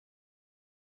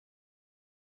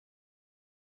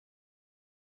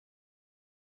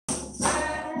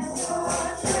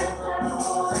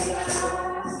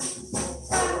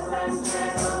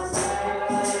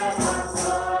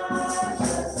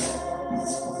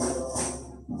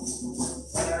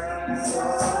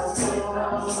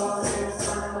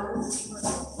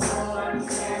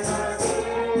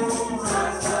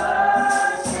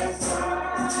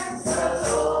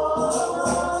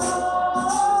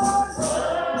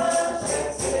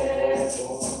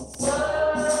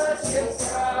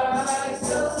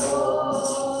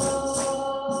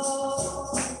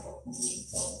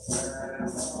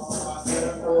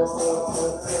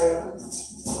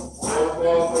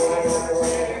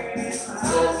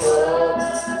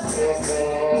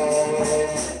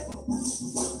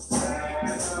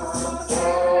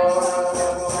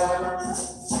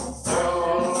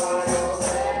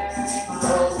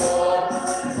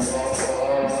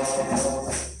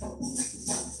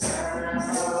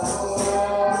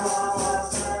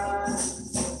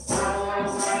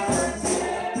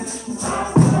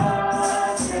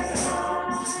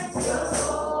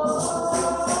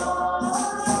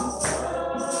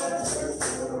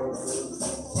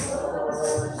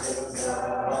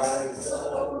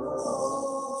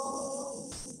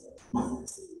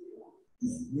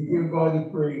God the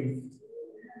praise.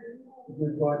 We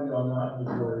give God the honor and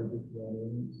the glory this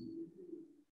morning.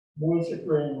 Worship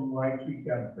Him like we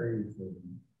can praise Him,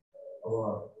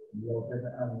 our beloved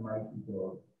and mighty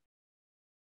God.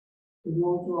 To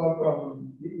those who are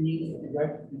from the east, the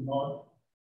west, the north,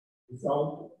 the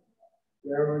south,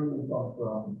 wherever you come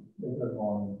from, good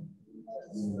morning.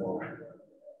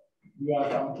 We are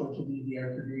thankful to be here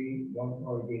today, one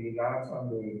for the last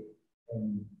Sunday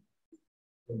in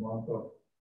the month of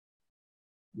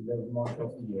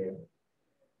the year.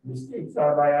 Mistakes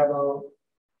are liable,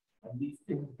 and these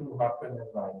things do happen in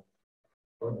life.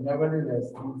 But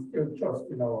nevertheless, we still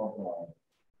trust in our God.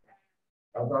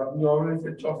 As we always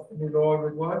say, trust in the Lord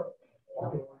with what?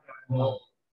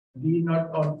 Be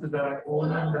not unto thy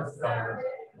own understanding,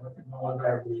 but in all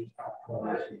thy ways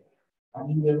acknowledge Him.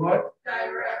 And He will what?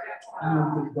 He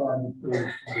will give God the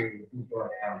praise today before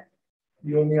time. We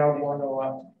only have 1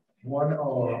 hour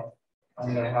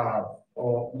and a half,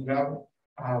 or we have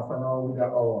half an hour with an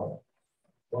hour.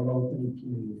 1 hour to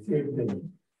 2, same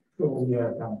thing. So we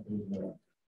are thankful.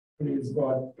 Praise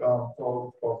God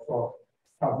for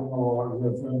having our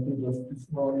representatives this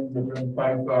morning, Reverend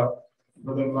Piper,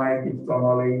 Brother Mike,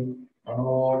 Connolly, and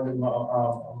all the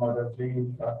Mother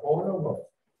James, and all of us.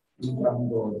 We thank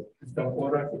God. Sister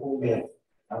Porter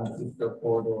and Sister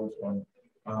Porter's on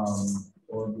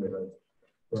all the others.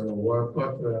 For the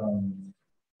workout,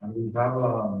 and we have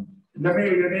let me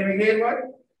hear your name again, what?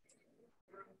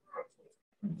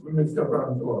 Mr.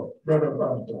 Francois, Brother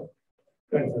Francois.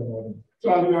 Thanks, morning. So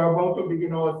as we are about to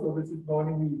begin our service this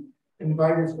morning, we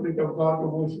invite the Spirit of God to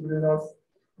worship with us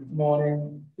this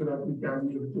morning so that we can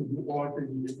be able to do all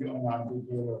things with the honor and the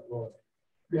glory of God.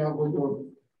 We are going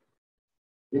to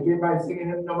begin by singing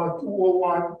hymn number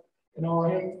 201 in our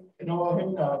hymn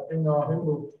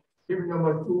book, hymn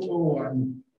number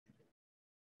 201.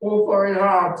 Oh, for a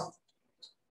heart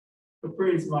to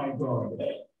praise my God.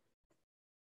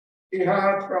 A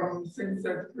heart from sin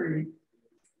set free.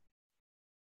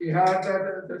 A heart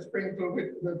that is sprinkled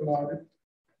with the blood,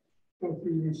 so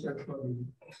freely shed for me.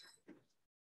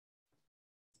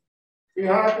 A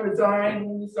heart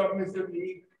resigned,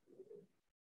 submissively,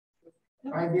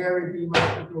 my dear Redeemer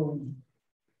at the throne.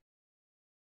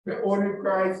 The only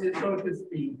Christ is, so to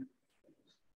speak,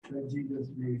 that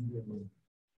Jesus raised the Lord.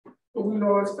 So we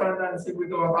all stand and sing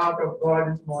with our heart of God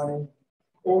this morning.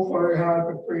 Oh, for a heart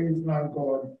to praise my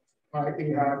God, my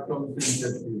heart from sin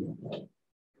set free.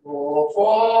 Oh,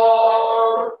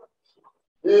 for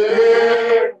a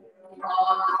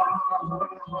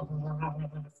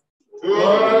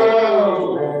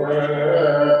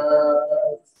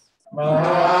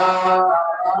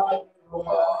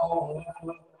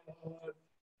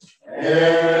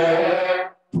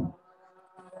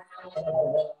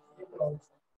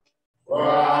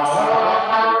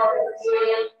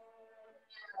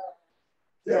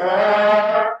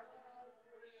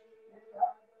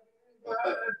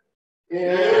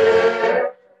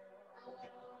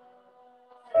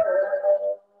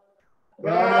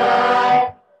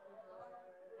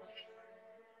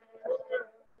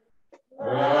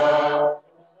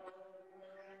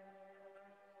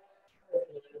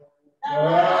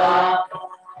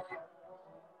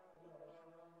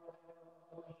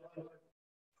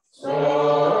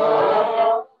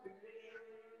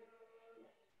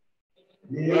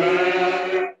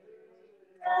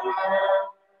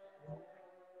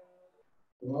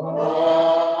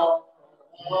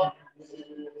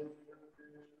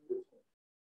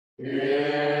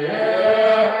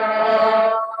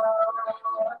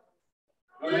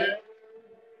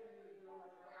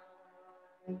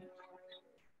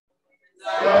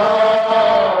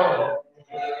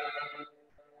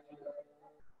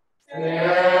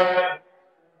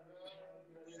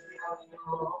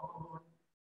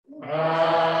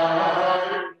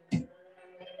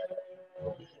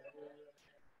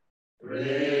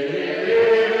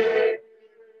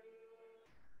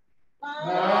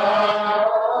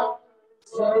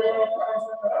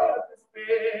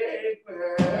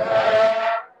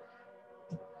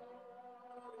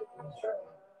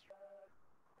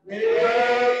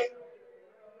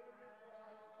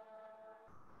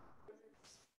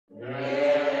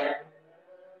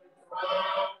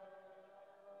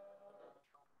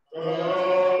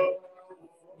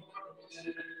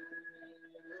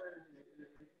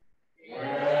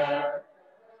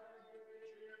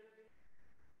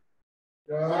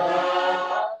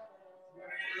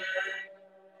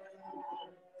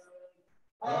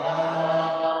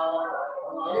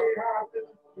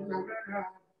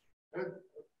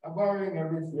Abhorring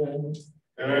everything.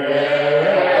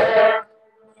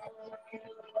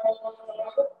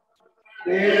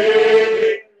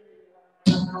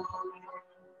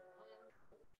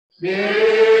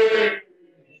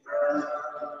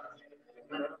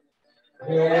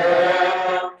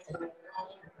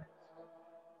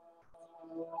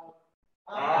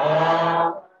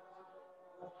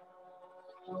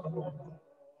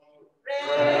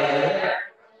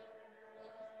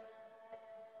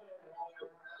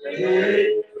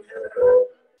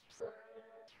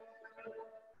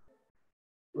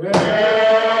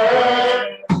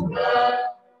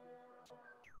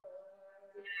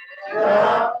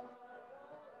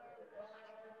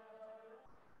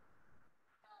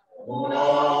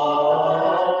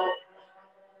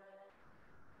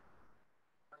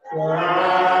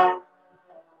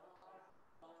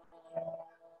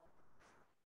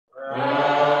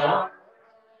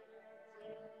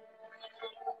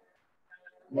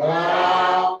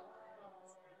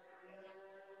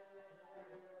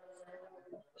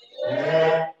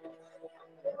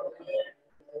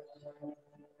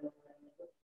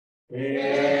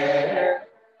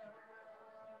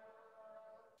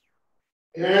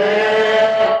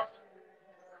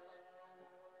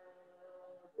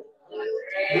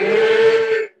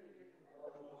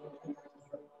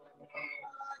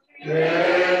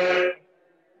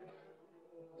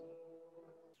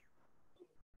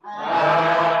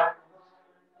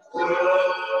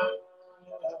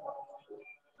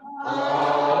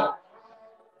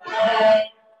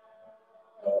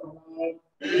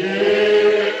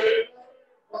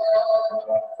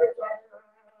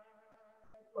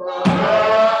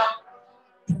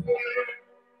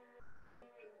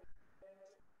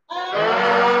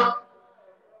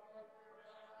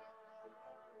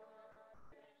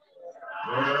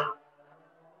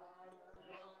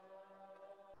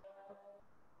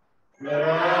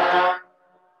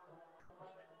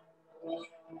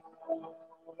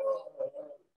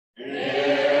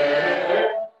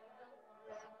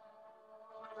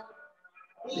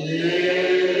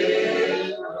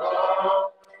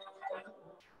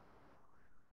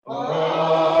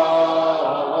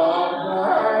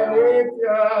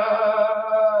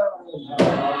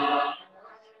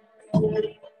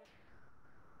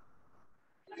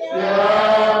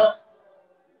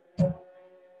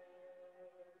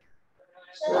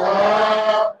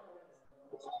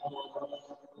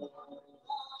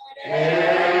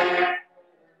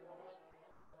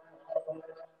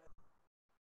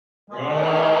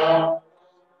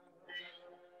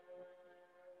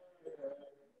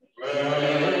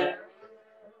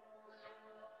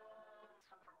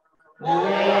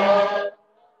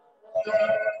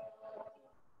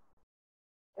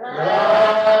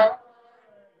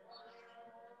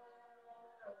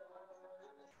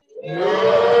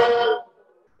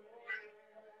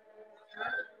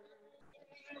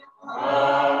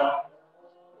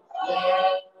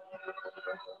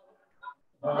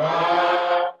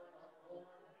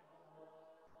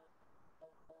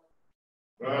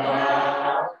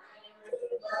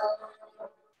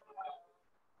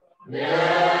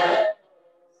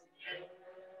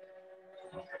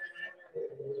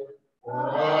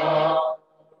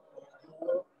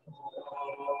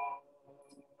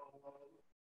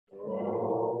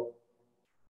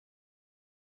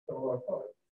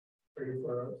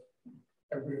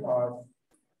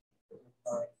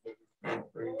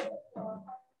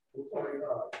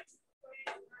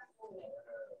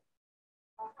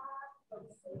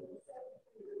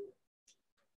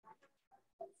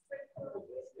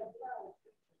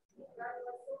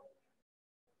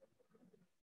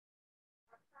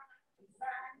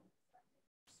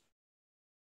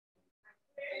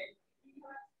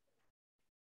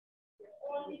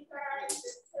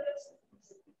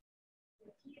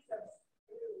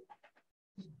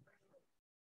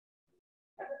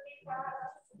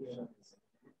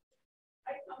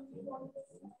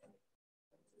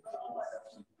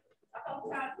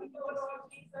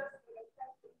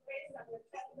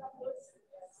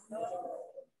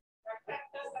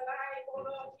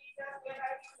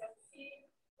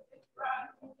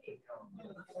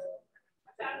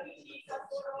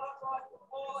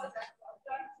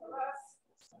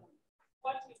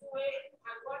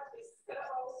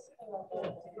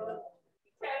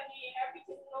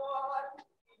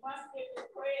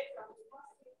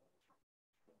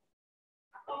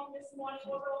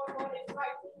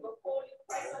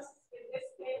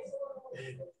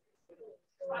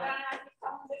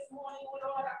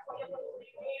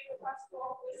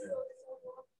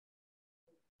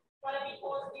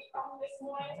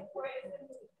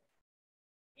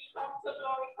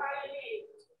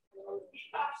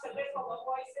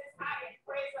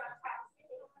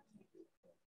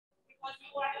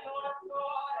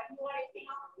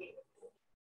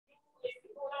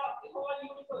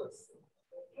 first.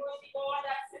 You is the God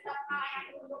that sits up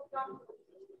high and you look down.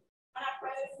 And I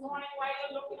pray this morning while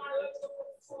you're looking on earth to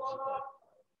put to, oh Lord,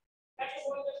 that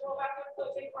you're going to go back and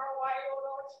touch it for a while, oh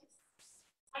Lord Jesus.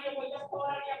 And you're going to pour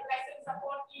out your blessings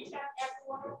upon each and every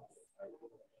one of us.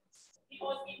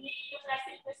 Because we need your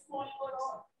blessing this morning, oh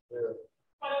Lord.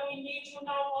 Father, we need you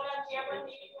now more than we ever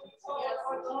needed you before,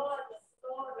 oh Lord.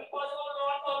 Because, oh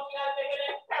Lord, God, we are living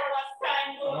in perilous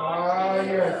times, oh Lord.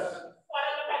 Yes.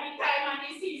 Father, look at the time and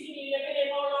the season we live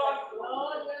in, oh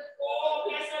Lord. Oh,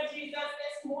 blessed Jesus,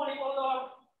 this morning, oh Lord.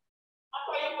 I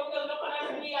pray you will look on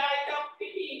us with the eyes of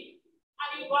pity. And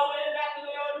you go with that,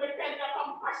 Lord, repent of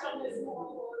compassion this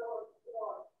morning, oh Lord.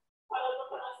 Father,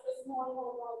 look on us this morning,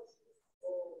 oh Lord.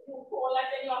 You hold us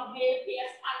in your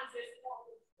nail-pierced hands this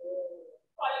morning.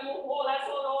 Father, you hold us,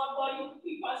 oh Lord, God, you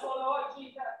keep us, oh Lord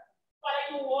Jesus.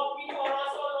 Father, you walk before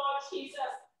us, oh Lord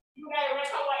Jesus. You direct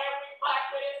our every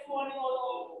pathway this morning,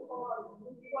 oh Lord.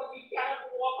 Because we cannot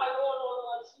walk alone, oh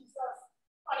Lord Jesus.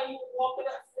 Father, you walk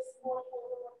with us this morning,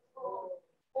 oh Lord.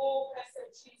 Oh, blessed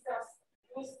Jesus.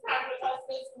 You stand with us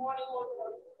this morning, oh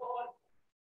Lord.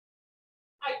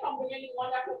 I come with anyone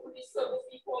that will put this service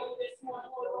before you this morning,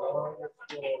 oh Lord.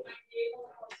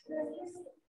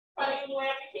 Father, you know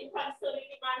everything concerning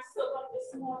the man's servant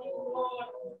this morning,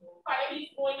 Lord. Father, he's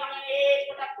going on an age,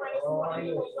 but I pray this morning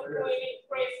you will go in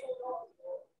praise, Lord.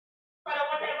 Father,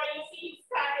 whatever you see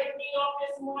standing me off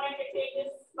this morning to take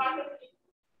this battle to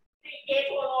the gate,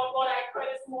 oh Lord God, I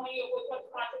pray this morning you will put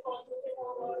practical to him,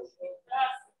 oh Lord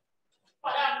Jesus.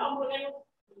 Father, I come with him,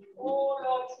 oh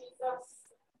Lord Jesus.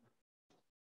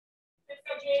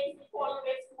 Sister James, before you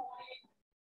this morning.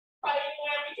 Father, you know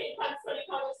everything concerning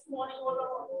her this morning, oh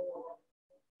Lord.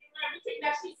 You know everything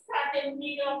that she's standing in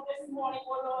need of this morning,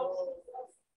 oh Lord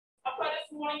Jesus. I pray this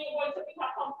morning you're going to be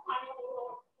her companion, oh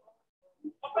Lord.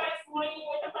 I pray this morning you're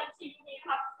going to continue to be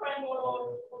her friend,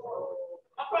 oh Lord.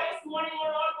 I pray this morning, oh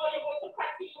Lord, God, you're going to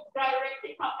continue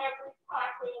directing her every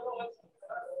pathway, oh Lord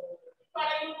Jesus.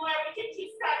 Father, you know everything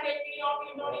she's standing in need of,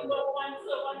 you know the little one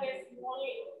servant this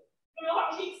morning. You know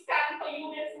how she stands for you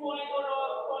this morning, oh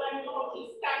Lord, God, and you know how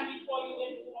she stands before you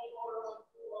this morning, oh Lord.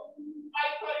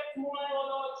 I pray this morning, oh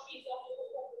Lord Jesus,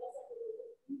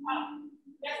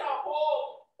 bless our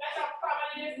home, bless our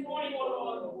family this morning, oh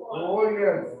Lord. Oh,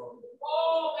 yes.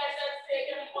 Oh, blessed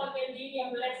Savior, because they need your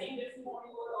blessing this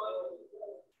morning, oh Lord.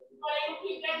 Father, you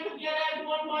keep them together as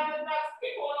one mother that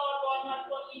stick, oh Lord, God, not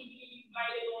to be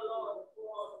divided, oh Lord.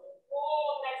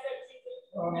 Oh, blessed Jesus.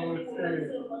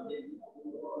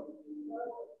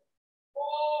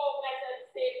 Oh, blessed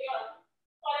Savior.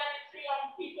 Father, the three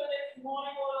young people this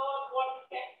morning, oh Lord, what we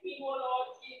can see, oh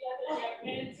Lord Jesus, in their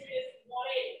ministry this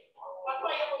morning. I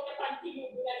pray you will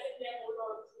continue blessing them, oh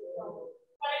Lord.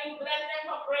 Father, you bless them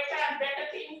for greater and better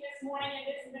things this morning in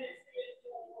this ministry this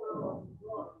morning, oh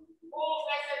Lord. Oh,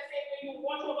 blessed Savior, you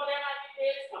watch over them as the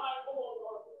days come and go, oh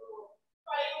Lord.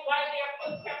 Father, you guide their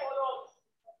footsteps, oh Lord.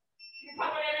 You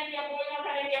cover them in their going out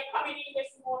and in their coming in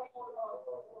this morning, oh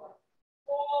Lord.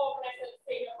 Oh, blessed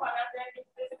Savior, Father, bless the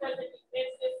visitors in the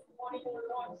midst this morning, oh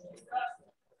Lord Jesus.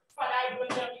 Father, I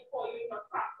bring them before you in your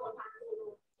practical hands, oh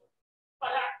Lord.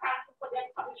 Father, I thank you for them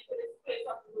coming into this place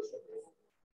of worship this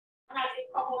morning. And as they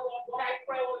come, oh Lord, God, I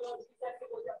pray, oh Lord Jesus, you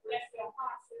will bless their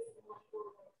hearts this morning,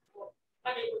 oh Lord.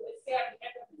 And they will serve the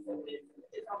end of this service,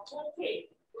 which is a okay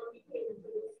when we came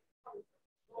into this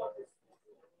Lord this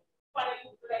morning. Father,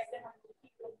 you bless them and you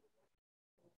keep them.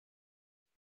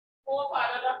 Oh,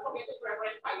 Father, don't forget to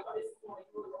Reverend Piper this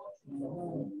morning, oh Lord.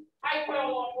 I pray,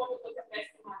 oh Lord, God, because the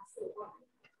best man servant.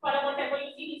 Father, whatever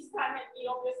you see this time and me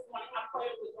of this morning, I pray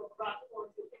with your blood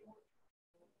to him.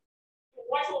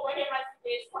 Watch over him as the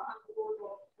days come and go,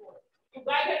 Lord. You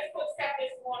guide his footsteps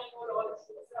this morning, oh Lord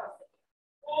Jesus.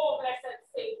 Oh, blessed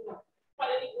Savior.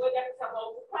 Father, the word that is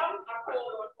about to come, I pray,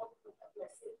 oh Lord, for the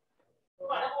blessing.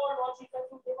 Father, oh Lord Jesus,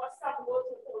 you give us some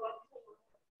word to hold on to.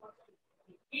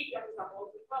 That is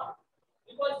about to come.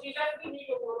 Because Jesus, we need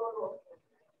your word, oh Lord.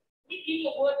 We need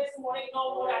your word this morning,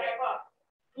 no more than ever.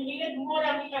 We need it more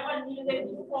than we ever needed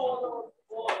it before, Lord.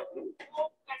 Oh,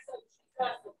 blessed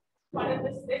Jesus. Father,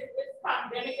 this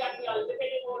pandemic that we are living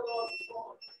in, oh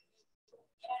Lord.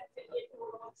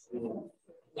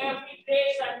 Every day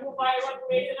that new virus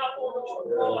raising up, oh Lord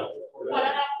God.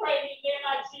 Father, I pray in the name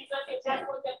of Jesus, you just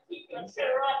want to keep your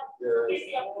children,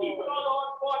 keep your people, oh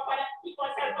Lord God. Father, keep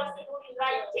us, help us to do the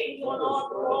right things, oh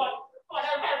Lord God.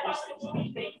 Father, help us to do the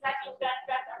things that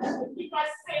keep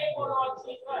us safe, oh Lord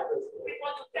Jesus.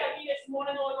 Because you tell me this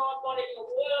morning, oh Lord God, in your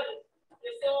word,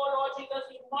 you say, oh Lord Jesus,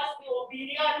 we must be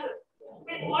obedient.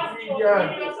 We must be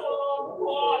obedient, oh Lord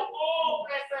God. Oh,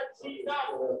 blessed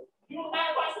Jesus. You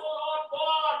help us, oh Lord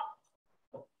God.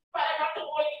 Father, not to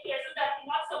go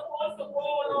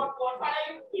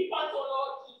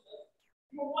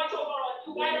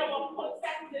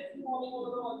morning, O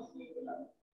Lord Jesus.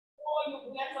 Oh,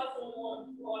 you bless us, O Lord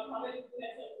God. Father, you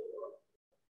bless us, O Lord.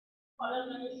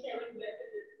 Father, let me share and bless it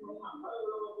this morning. Father,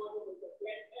 Lord God, we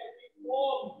bless every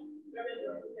home, every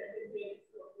represented here.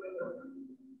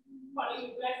 Father,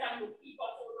 you bless and you keep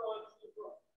us, O Lord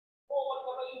Jesus. Oh,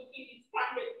 whatever you keep, it's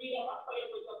stand with me of a prayer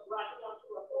with your granted unto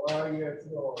us. Oh, yes,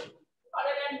 Lord.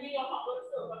 Father, then be a humble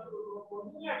servant, O Lord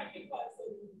God. Do everything for us, O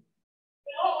Lord.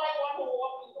 You know I want to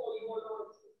walk before you, O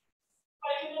Lord Jesus.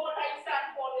 But you know what I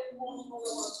stand for this morning, O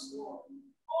Lord God.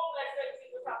 Oh, blessed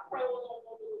Jesus, I pray, O Lord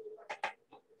God.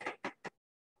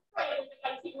 Pray that you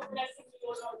continue blessing me,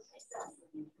 O Lord Jesus.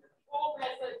 Oh,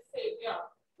 blessed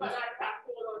Savior. Father, I thank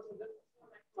you, O Lord Jesus,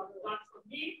 for what you've done for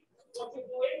me, what you're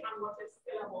doing, and what you're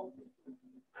still about to do.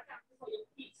 I thank you for your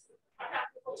peace. I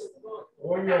thank you for your growth.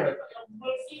 Oh, I yes. thank you for your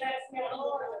mercy this morning, O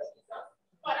Lord Jesus.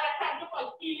 Father, I thank you for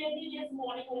healing me this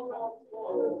morning, O Lord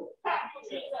God. Thank you,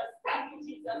 Jesus. Thank you,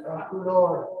 Jesus. Thank you,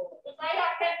 Lord. If I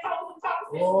had 10,000 tongues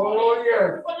this Oh, morning,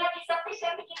 yes. it would not be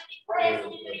sufficient to give me praise, to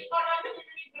give me honor, to give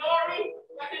me glory,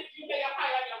 that is you may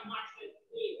higher than your matchless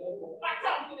name. I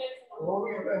thank you this morning. Oh,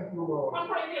 thank you, Lord. I'm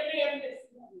praising your name this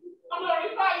morning. I'm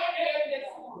glorifying your name this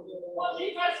morning. Oh,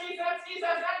 Jesus, Jesus,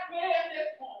 Jesus, that name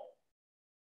this morning.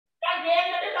 That name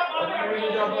that is above every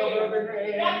other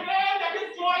name. That name that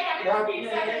is joy, that is peace,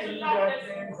 that is love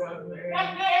this morning.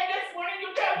 That name this morning,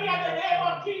 you tell me at the name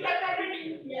of Jesus,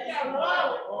 everything shall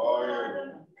bow. Oh,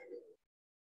 yes.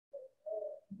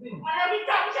 And every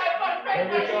time shall confess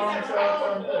that Jesus Christ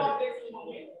is Lord this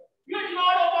morning. You're the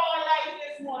Lord of our lives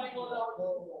this morning, O Lord.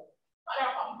 Father,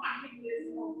 I come thanking you this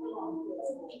morning, O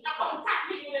Lord. I come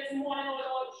thanking you this morning, O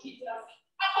Lord Jesus.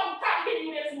 I come thanking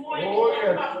you this morning for what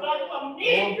you have done for me.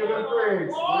 Oh, give him praise.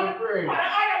 Give him praise. Father,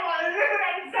 I am a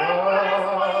living example this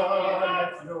morning, Jesus.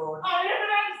 Yes, Lord. A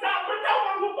living example,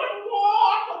 someone who can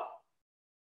walk.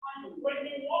 And when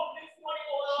we walk this morning,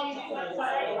 O Lord Jesus, Father,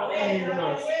 I come in and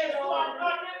I will, Lord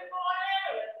God, this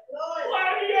morning.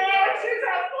 1 year,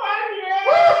 Jesus, 1 year.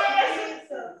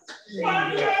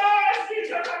 1 year,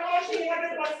 Jesus, I know she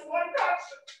wanted us one touch.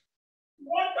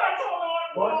 One touch, oh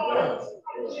Lord God.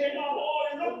 And change our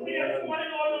whole look me this morning,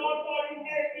 oh Lord God. You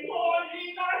gave me whole,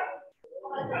 Jesus.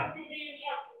 I thank you, Jesus.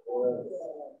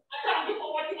 I thank you for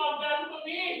what you have done for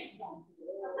me.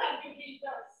 I thank you,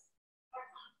 Jesus. I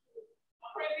thank you. I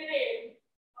praise your name.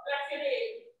 I bless your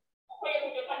name. I pray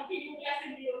that you continue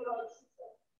blessing me, oh Lord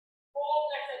Jesus. Oh,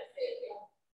 blessed Savior.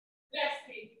 Bless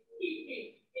me. Keep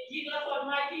me. In Jesus'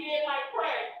 almighty name I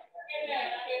pray. Amen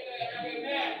and amen and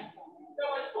amen. No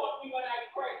one taught me when I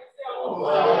pray. Oh,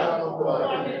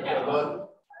 God in heaven.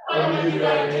 Hallowed be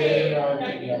thy name,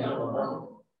 thy kingdom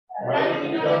come. Thy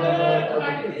kingdom on earth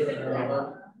as it is in heaven.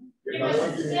 Give us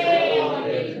this day our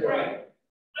daily bread,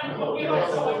 and forgive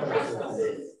us our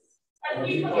trespasses, as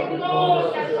we forgive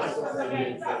those that trespass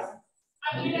against us.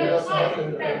 And lead us not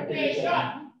into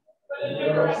temptation, but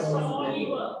deliver us from all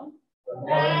evil.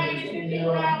 Thine is the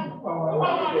kingdom, power,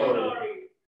 and glory,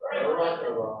 forever and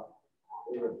ever.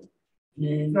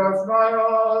 Jesus, my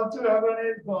all to heaven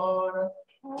is gone.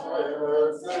 I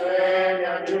will sing a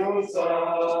new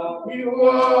song. You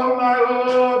are my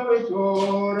hope and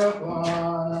good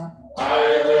upon. I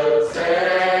will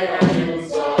sing a new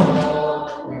song.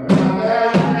 I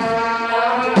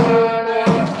will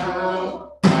sing a new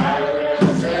song. I will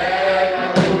sing a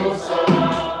new song.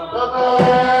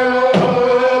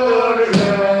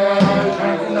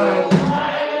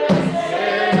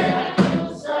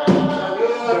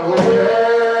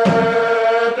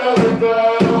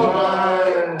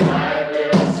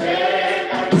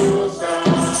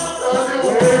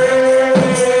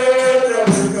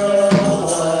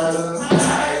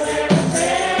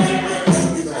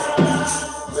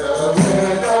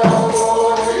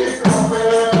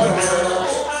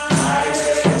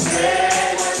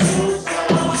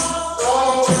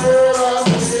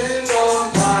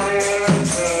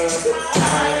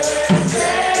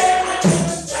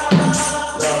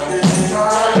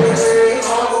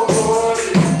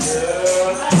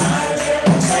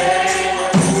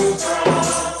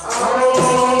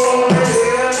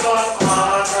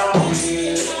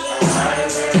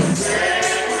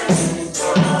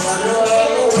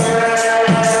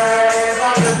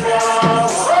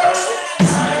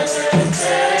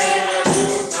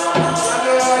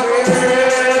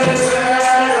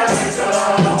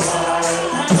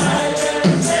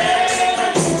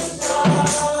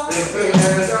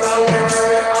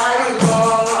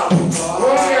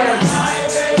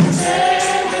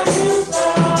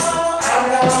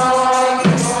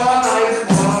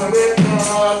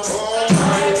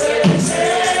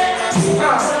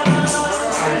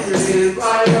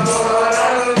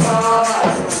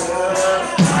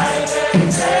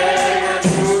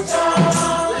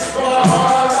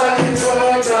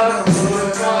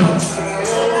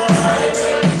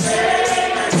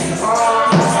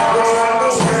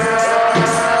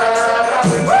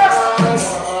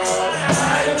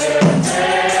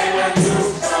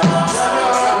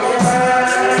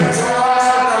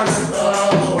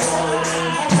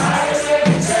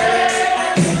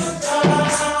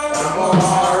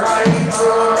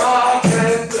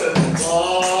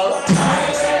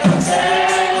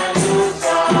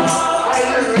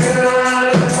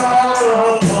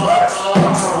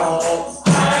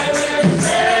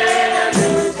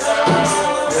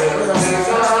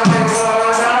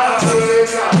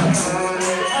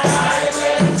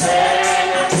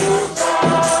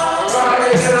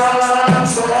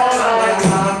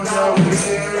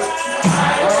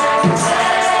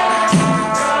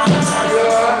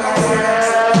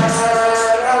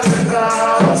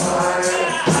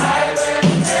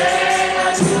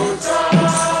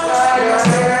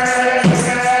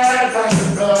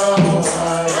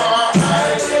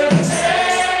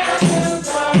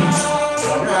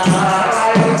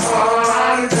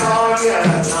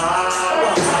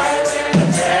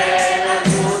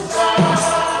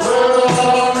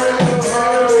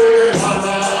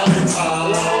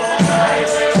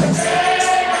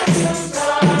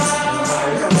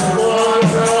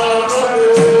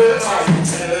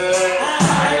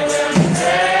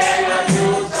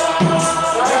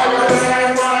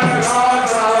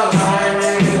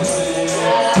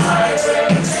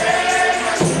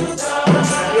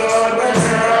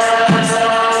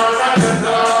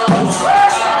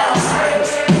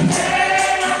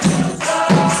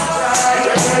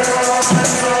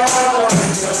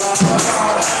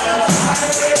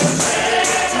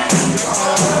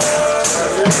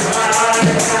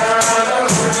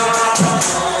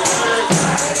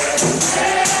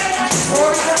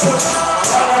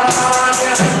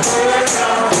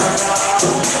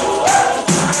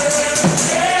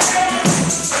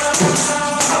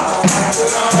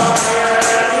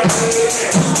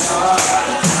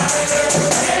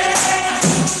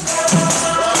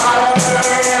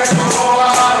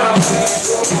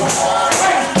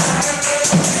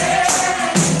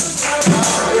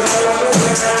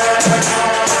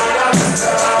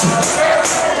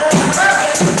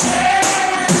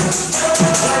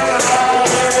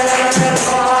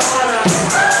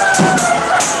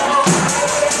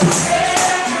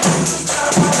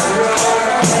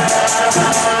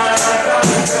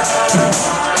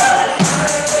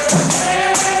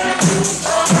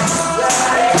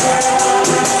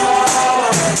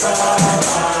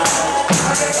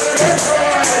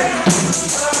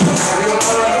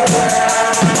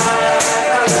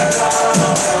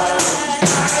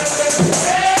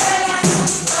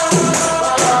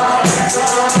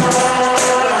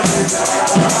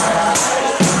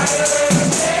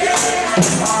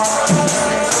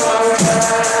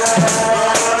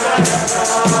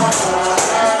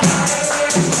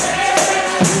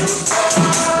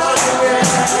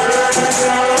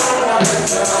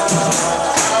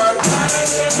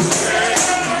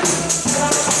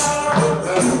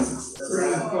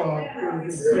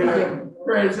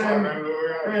 Praise him.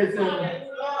 Praise him.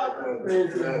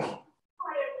 Praise him.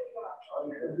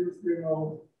 At least you know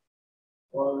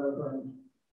whatever.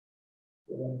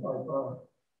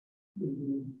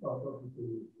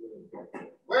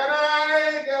 When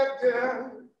I get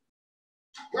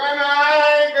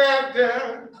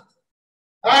there,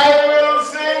 I will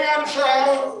sing and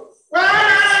shout. When I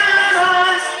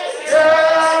get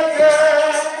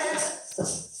there,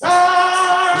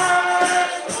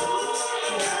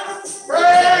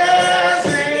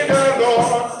 praising the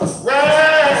Lord. When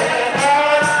I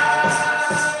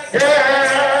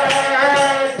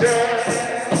get there,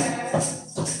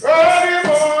 early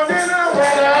morning when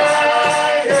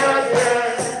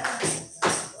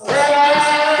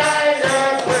I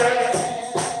get there,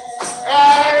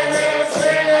 I will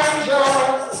sing and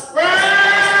shout. When I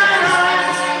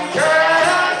get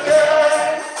there,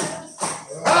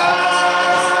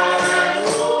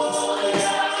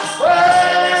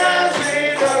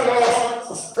 praising the Lord.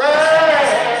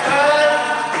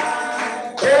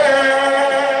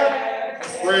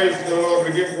 Praise the Lord.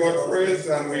 We give God praise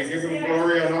and we give him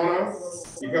glory and honor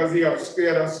because he has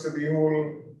spared us to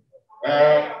behold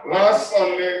last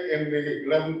Sunday in the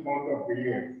 11th month of the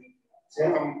year. So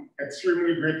I'm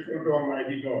extremely grateful to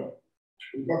Almighty God.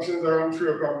 Inductions around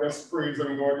 3 o'clock, just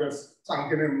praising God, just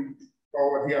thanking him for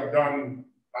what he has done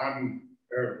and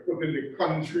putting the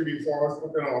country before us,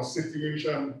 putting our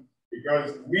situation,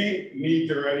 because we need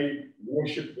to really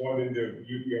worship God in the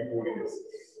beauty of holiness.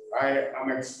 I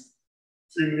am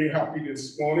extremely happy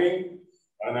this morning,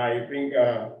 and I think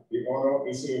the order of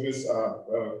the service,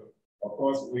 of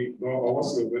course, we know our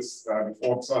service, the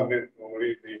fourth Sunday,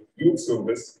 normally the youth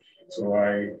service. So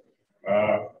I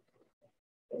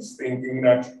was thinking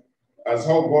that as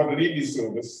how God lead the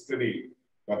service today,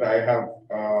 but I have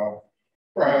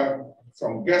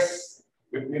some guests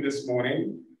with me this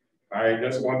morning. I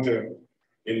just want to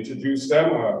introduce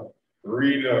them,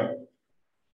 read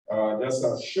just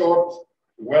a short,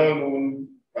 well-known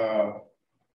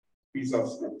piece of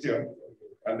scripture,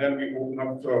 and then we open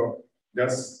up to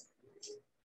just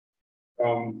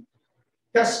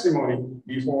testimony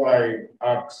before I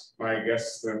ask my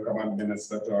guests to come and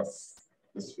minister to us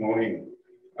this morning.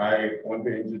 I want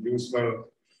to introduce, well,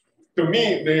 to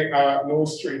me, they are no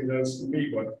strangers to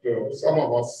me, but to some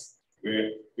of us,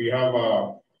 we have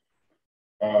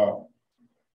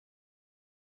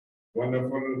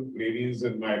wonderful ladies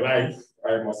in my life,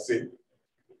 I must say.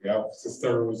 We have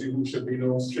Sister Rosie, who should be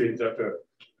no stranger to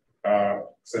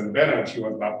St. Bernard. She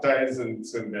was baptized in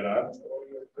St. Bernard.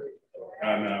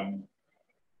 And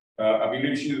I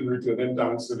believe she's returning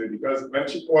thanks today because when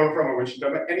she called from away, she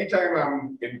told me, anytime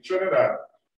I'm in Trinidad,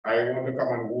 I want to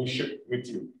come and worship with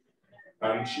you.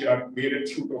 And she had made it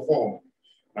through the form.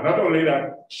 And not only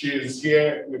that, she is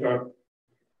here with her,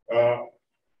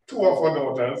 2 of her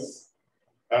daughters.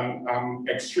 And I'm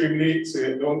extremely,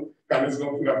 Candice,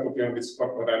 don't feel like putting on the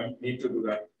spot, but I need to do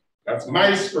that. That's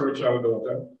my spiritual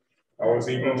daughter. I was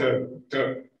able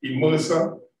to immerse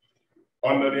her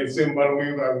under the symbol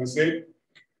wave, I would say.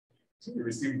 So we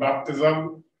received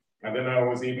baptism, and then I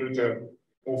was able to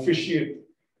officiate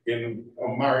in a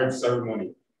marriage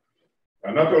ceremony.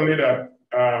 And not only that,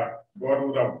 God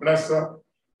would have blessed her,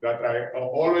 that I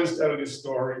always tell this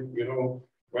story, you know,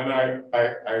 when I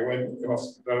went to the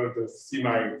hospital to see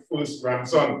my first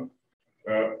grandson,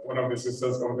 one of the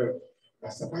sisters come to, I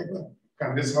said, my God,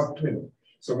 can this have twin?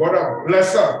 So God have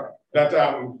blessed her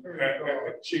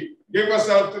that she gave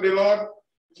herself to the Lord.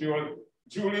 She was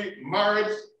duly married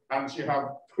and she have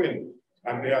twin.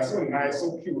 And they are so nice,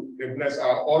 so cute. They bless. I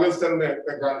always tell the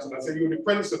grandson, I say, you're the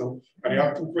prince, you know, and you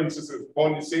have 2 princesses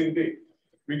born the same day.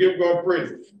 We give God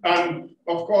praise. And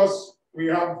of course, we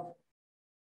have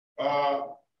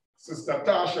Sister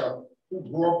Tasha, who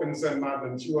grew up in St.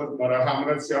 Martin. She was Mother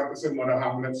Hamlet's, you have to say Mother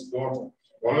Hamlet's daughter.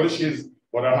 Although she's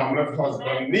Mother Hamlet's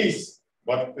husband's niece,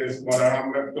 but it's Mother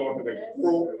Hamlet's daughter. They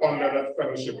grew under that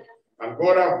fellowship. And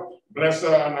God have blessed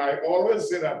her. And I always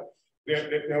say that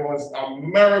there was a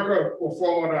miracle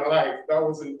performed in her life. That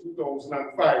was in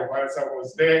 2005. Whilst I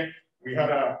was there, we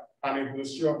had an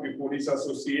anniversary of the Police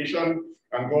Association,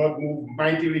 and God moved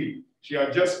mightily. She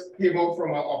had just came out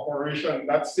from an operation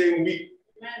that same week.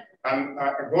 And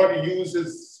God used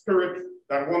his spirit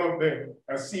that one of the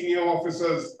senior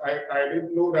officers, I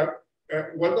didn't know that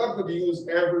well, God could use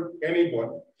anybody.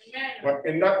 Amen. But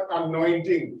in that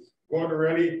anointing, God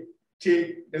really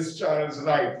take this child's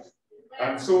life. Amen.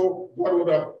 And so God would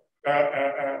have,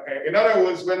 in other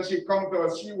words, when she comes to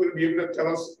us, she will be able to tell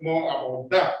us more about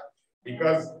that.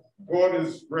 Because God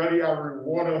is really a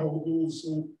rewarder of those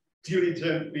who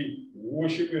diligently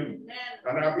worship Him. Amen.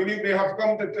 And I believe they have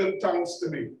come to turn tongues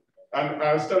today. And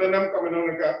I was telling them coming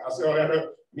on, I said,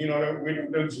 oh, you know, waiting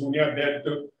until Junior dead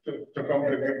to come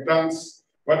to give thanks.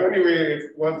 But anyway,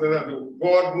 it was that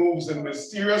God moves in a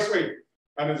mysterious way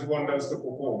and His wonders to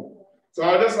perform. So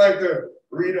I'd just like to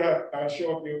read a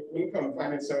short, you will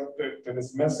confine itself to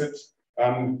this message.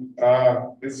 And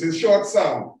this is a short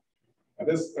psalm. And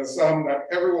this is a psalm that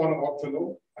everyone ought to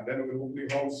know. And then we'll open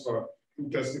the house for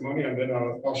testimony, and then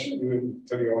I'll usher you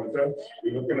to the altar.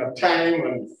 We're looking at time,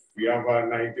 and we have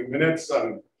 90 minutes,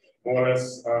 and more or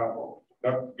less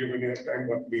not giving you time,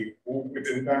 but we move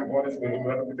within time. What is going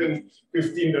to within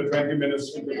 15 to 20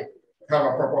 minutes we will have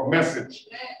a proper message.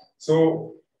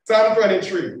 So Psalm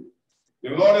 23. The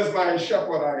Lord is my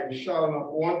shepherd, I shall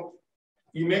not want.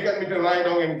 He maketh me to lie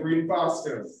down in green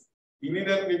pastures. He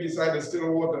leadeth me beside the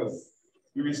still waters.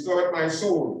 He restoreth my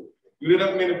soul. He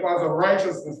leadeth me in the paths of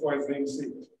righteousness for His name's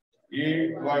sake.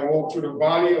 Yea, though I walk through the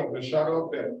valley of the shadow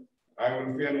of death, I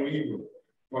will fear no evil.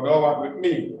 For thou art with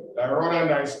me, thy rod and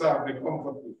thy staff, they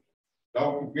comfort me.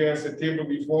 Thou preparest a table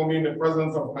before me in the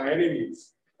presence of my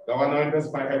enemies. Thou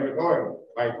anointest my head with oil,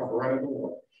 my cup runneth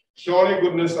over. Surely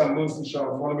goodness and mercy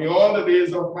shall follow me all the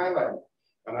days of my life,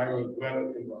 and I will dwell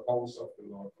in the house of the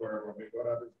Lord forever. May God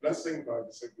have His blessing. God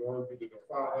be said, glory be to the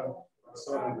Father, the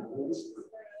Son, and the Holy Spirit,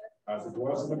 as it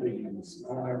was in the beginning,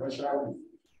 now and ever shall be.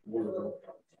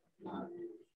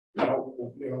 Now,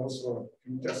 hopefully also a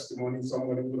few testimonies.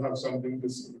 Somebody will have something to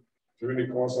say during the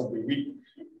course of the week,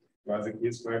 as the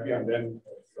case might be, and then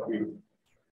we'll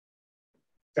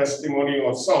testimony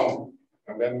or song,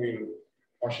 and then we'll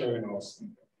usher in our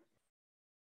speaker.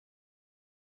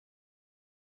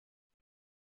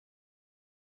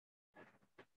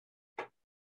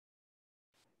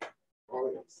 Oh,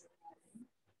 yes.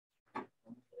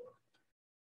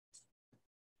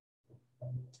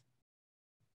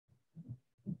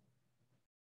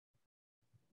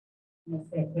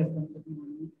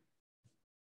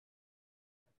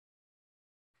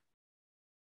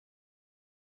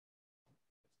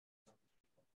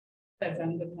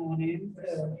 Pleasant good morning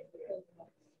to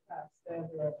Pastor,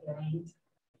 Reverend,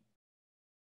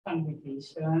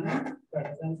 congregation,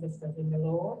 brothers and sisters in the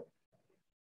Lord.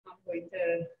 I'm going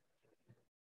to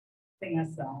sing a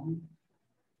song.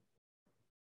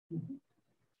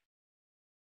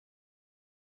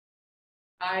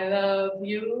 I love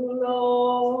you,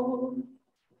 Lord,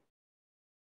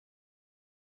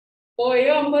 for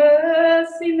your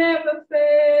mercy never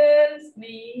fails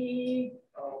me.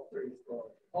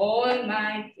 All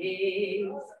my days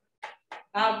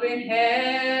I've been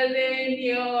held in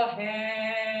your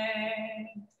hand.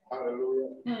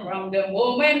 Hallelujah. From the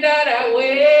moment that I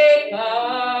wake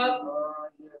up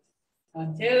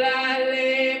until I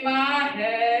lay my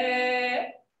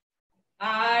head,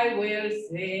 I will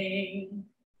sing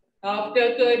of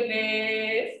the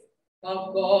goodness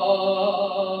of God.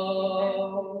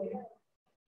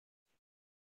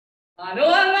 And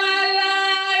all my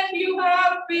life you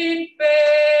have been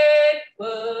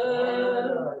faithful.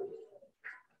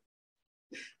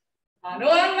 And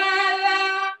all my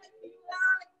life you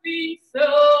have been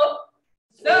so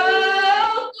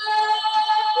good.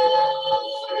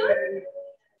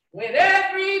 With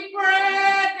every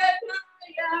breath that I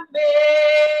am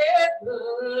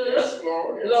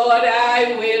able, Lord,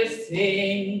 I will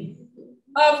sing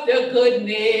of the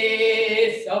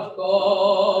goodness of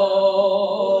God.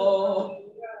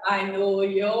 I know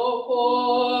your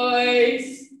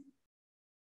voice.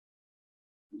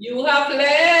 You have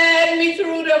led me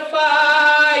through the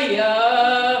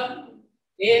fire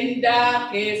in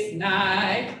darkest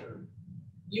night.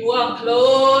 You are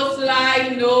close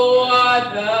like no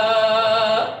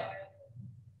other.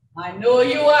 I know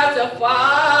you as a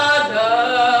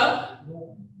father.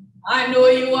 I know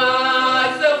you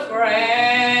as a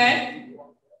friend.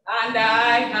 And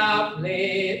I have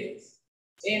lived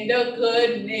in the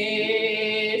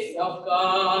goodness of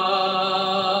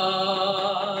God.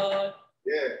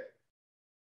 Yeah.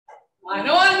 And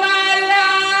all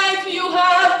my life you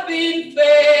have been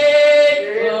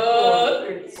faithful,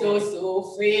 so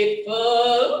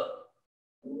faithful.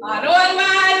 And all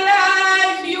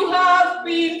my life you have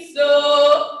been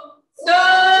so good.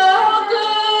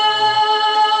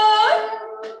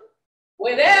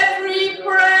 With every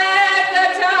breath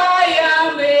that I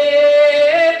am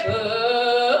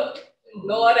able,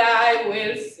 Lord, I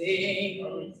will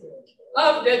sing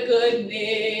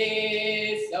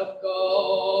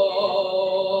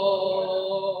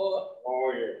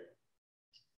Oh, yeah.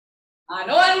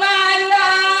 And all my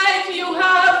life you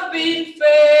have been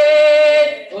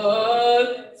faithful,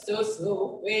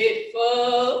 so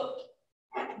faithful.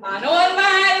 And all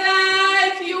my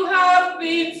life you have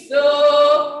been so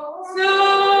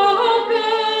good.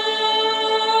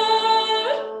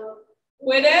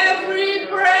 With every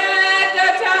breath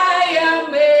that I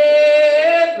am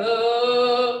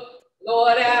able,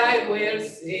 Lord, I will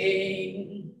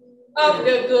sing of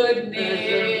the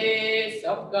goodness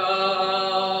of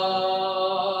God.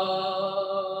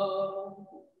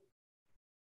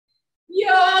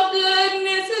 Your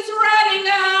goodness is running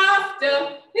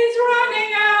after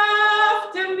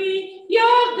me.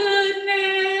 Your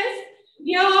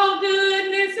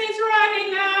goodness is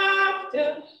running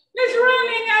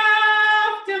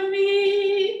after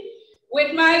me.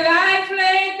 With my life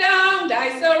laid down, I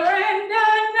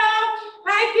surrender now.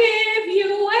 I give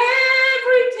you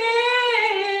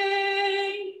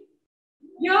everything.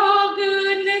 Your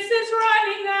goodness is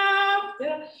running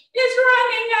after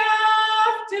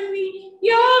me.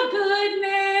 Your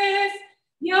goodness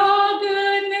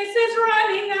is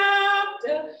running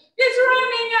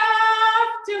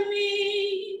after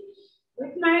me.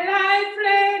 With my life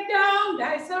laid down,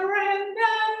 I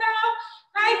surrender now.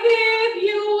 I give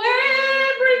you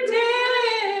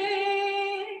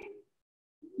everything.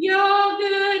 Your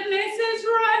goodness is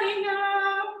running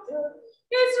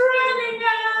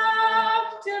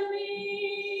after me.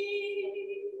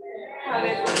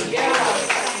 Hallelujah.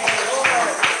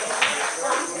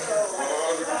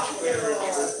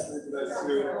 Bless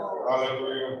you.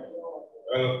 Hallelujah.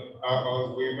 Well, I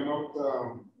was waving out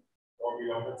our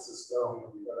beloved sister,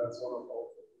 but that's one of our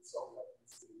favorite songs that we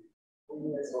sing.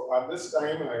 So at this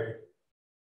time, I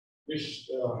wish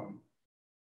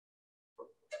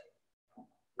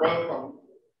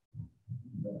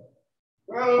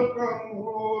welcome,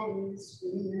 Holy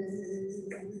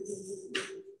Spirit.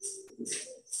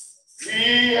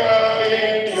 We are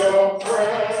in your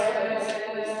presence.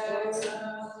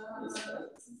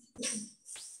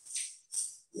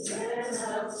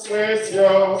 With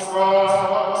your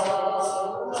power,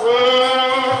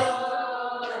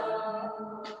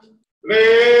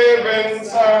 live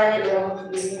inside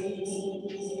of me.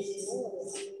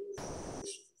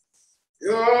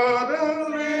 You're the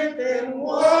living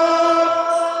water,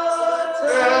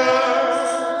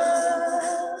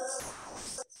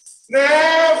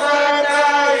 never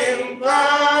dying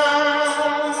fountain.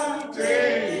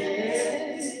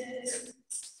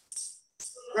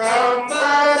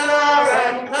 Comforter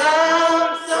and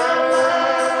counselor.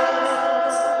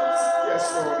 Yes,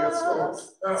 Lord, yes, Lord.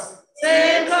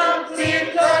 Take complete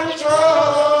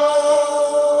control.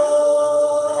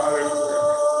 Hallelujah.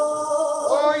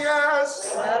 Oh, yes.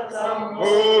 Welcome,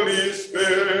 Holy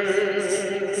Spirit.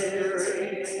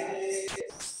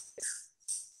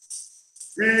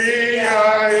 We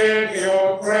are in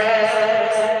your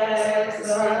presence.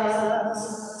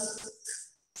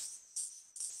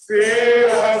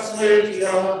 Fill us with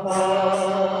your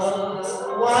power.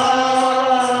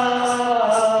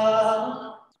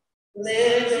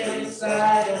 Live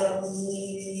inside of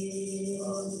me.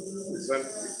 Present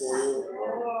before you,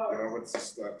 with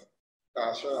Sister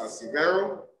Tasha Asivero,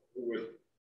 who will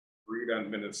read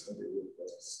and minister the word for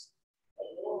us.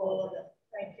 Lord,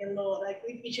 thank you, Lord. I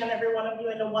greet each and every one of you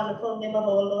in the wonderful name of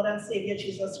our Lord and Savior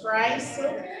Jesus Christ.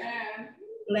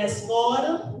 Bless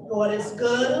God. God is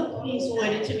good. He's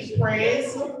worthy to be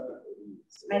praised.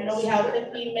 I know we have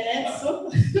 15 minutes.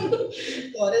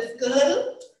 God is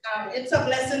good. It's a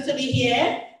blessing to be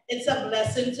here. It's a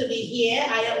blessing to be here.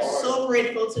 I am so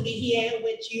grateful to be here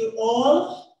with you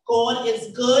all. God is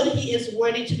good. He is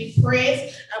worthy to be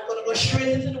praised. I'm going to go straight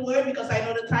into the word because I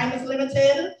know the time is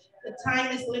limited. The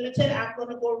time is limited. I'm going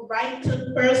to go right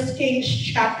to 1 Kings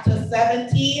chapter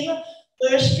 17.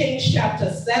 1 Kings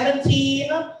chapter 17.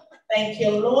 Thank you,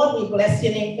 Lord. We bless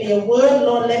your name for your word.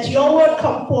 Lord, let your word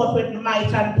come forth with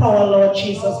might and power, Lord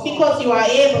Jesus, because you are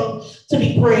able to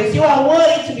be praised. You are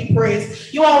worthy to be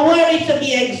praised. You are worthy to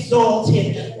be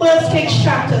exalted. 1 Kings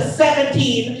chapter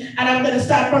 17, and I'm going to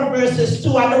start from verses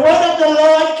 2. And the word of the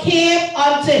Lord came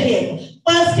unto him.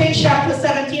 1 Kings chapter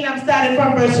 17, I'm starting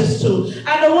from verses 2.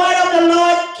 And the word of the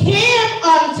Lord came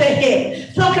unto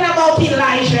him. Talking about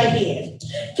Elijah here.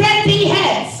 Get thee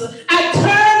hence, and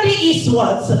turn thee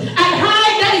eastwards, and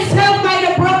hide thyself by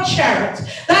the brook Cherith,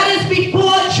 that is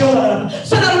before Jordan.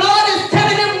 So the Lord is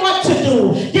telling him what to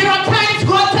do. There are times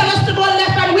God tells us to go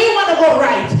left, and we want to go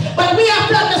right. But we have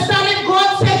to understand if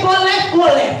God says go left, go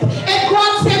left. If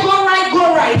God says go right,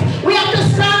 go right. We have to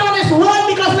stand on his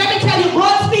word, because let me tell you,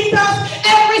 God speaks to us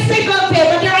every single day.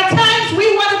 But there are times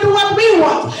we want to do what we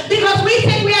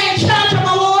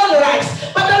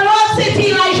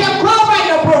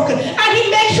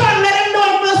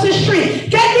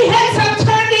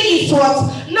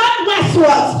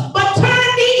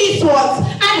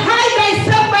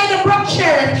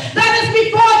Nazareth. That is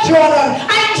before Jordan.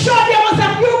 I am sure there was a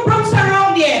few brooks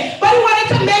around there, but he wanted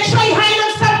to make sure he hid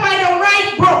himself by the right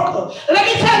brook. Let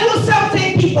me tell you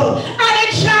something, people. And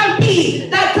it shall be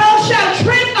that thou shalt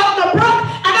drink of the brook,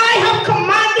 and I have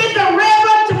commanded the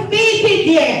raven to feed thee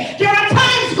there. There are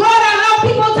times God allows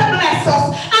people to bless us,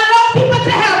 allow people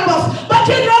to help us, but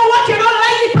you know what? You don't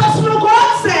like the person who God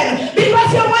sent because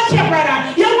you want your brother,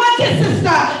 you want your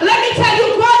sister. Let me tell you,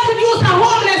 God could use a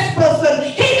homeless person.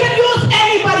 He could use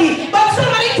anybody, but so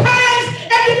many times,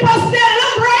 if the person they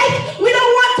look right, we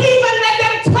don't want to even let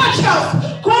them touch us.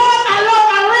 God allowed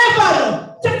a raven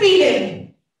to feed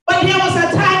him. But there was a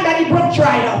time that the brook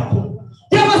dried up.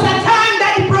 There was a time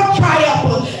that the brook dried up.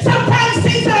 Sometimes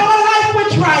things in our life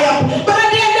will dry up. But at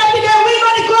the end of the day, we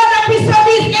know the God that we serve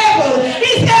is able.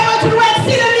 He's able to do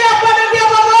exceedingly abundantly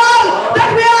above all that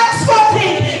we are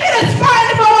expecting. It is fine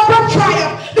if our brook dry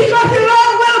up, because the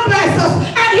Lord will bless us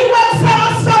and he will send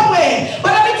us somewhere.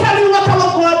 But let me tell you what our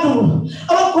God do.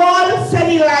 Our God sent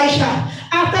Elijah.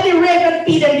 After the raven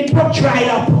feed him, the brook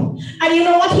dried up. And you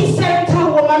know what he said to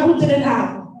a woman who didn't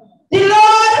have? The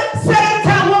Lord said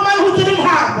to a woman who didn't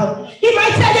have. He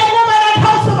might tell you, woman, that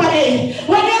house somebody.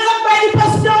 When you look by the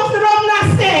post, those don't have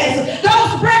stairs,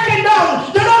 those breaking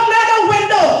down, they don't have no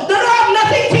window, they don't have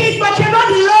nothing to eat, but you know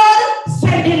the Lord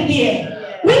sent him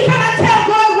there. We cannot tell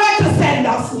God where to send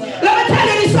us. Let me tell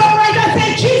you the songwriter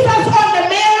said, Jesus on the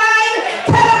main line,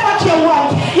 tell him what you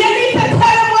want. You need to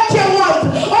tell him what you want.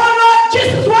 Oh Lord,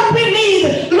 this is what we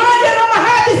need. Lord, you know my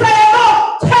heart desire.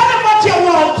 No, tell him what you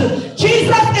want.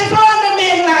 Jesus is on the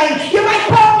main line. You might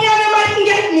call me and you mightn't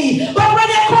get me, but when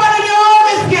you call him, you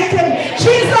always get him.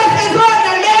 Jesus is on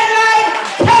the main line.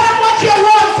 Tell him what you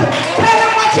want. Tell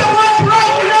him what you want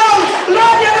right now.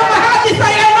 Lord, you know my heart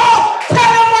desire. No,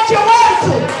 tell him what you want.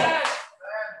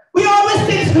 We always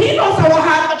think he knows our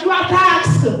heart, but you have to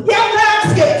ask. You have to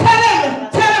ask him.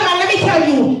 Tell him, and let me tell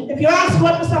you, if you ask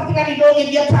God for something and he don't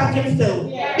give you, thank him still.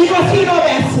 Because he knows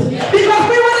best. Because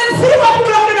we wouldn't see what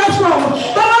we're looking at us from.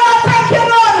 But Lord, I thank you,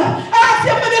 Lord. I asked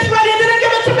you for this, but you didn't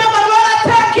give it to me, but Lord, I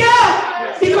thank you.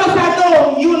 Because I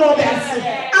know you know best.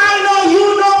 I know you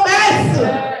know best.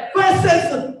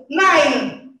 Verses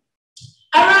 9.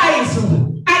 Arise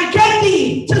and get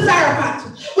thee to Zarephath,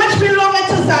 which belongeth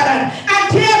to Zidon. And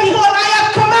there, behold, I have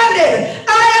commanded.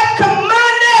 I have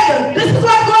commanded. This is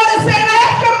what God is saying. I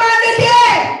have commanded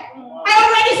here. I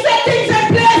already set things in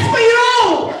place for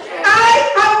you. I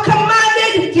have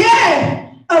commanded here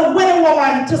a widow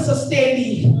woman to sustain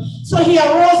thee. So he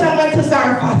arose and went to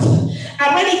Zarephath.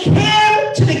 And when he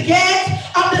came to the gate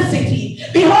of the city,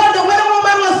 behold, the widow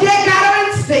woman was there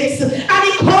gathering sticks. And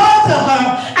he called to her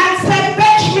and said,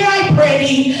 fetch me, I pray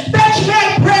thee. Fetch me,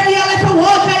 I pray thee, a little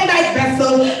water in thy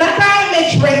vessel, that I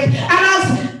may drink. And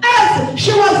as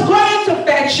she was going to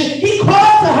fetch, he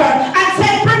called to her and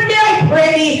said, bring me, I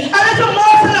pray thee, a little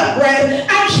morsel of bread.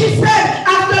 And she said,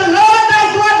 as the Lord thy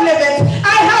God liveth,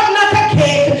 I have not a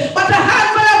cake, but a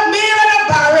handful of meal in a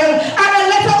barrel, and a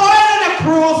little oil in a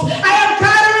cruse. I am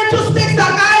gathering 2 sticks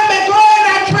that I may go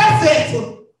and dress it.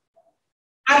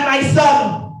 And my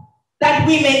son, that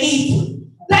we may eat.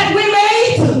 That we may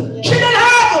eat. She didn't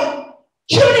have.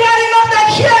 She only had enough that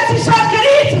she and his son could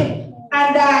eat.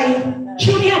 And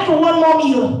she only had for one more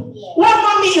meal. One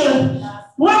more meal.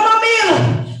 One more meal.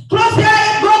 Close your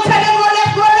eyes. Go tell them go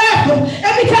left, go left.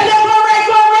 Every time you go right,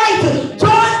 go right.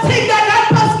 Don't think that that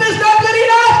person is not good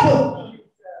enough.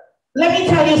 Let me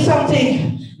tell you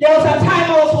something. There was a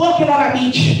time I was walking on a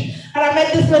beach and I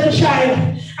met this little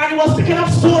child. And he was picking up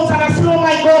stones, and I said, oh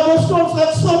my God, those stones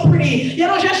look so pretty. You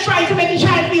know, just trying to make the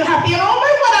child feel happy. And oh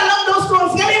my God, I love those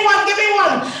stones. Give me one, give me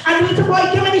one. And the little boy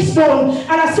gave me the stone.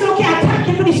 And I said, okay, I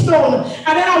thank you for the stone.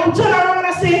 And then I turn around and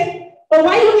I say, but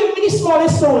why you give me the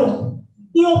smallest stone?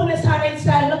 He opened his hand and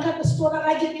said, look at the stone and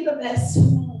I give you the best.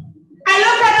 I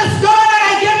look at the stone and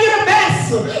I give you the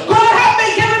best. God has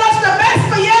been giving us the best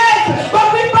for years. But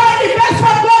we find the best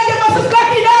what God gives us is not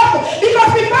enough. Because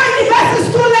we find the best is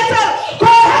too little.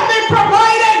 God has been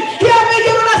providing. He has been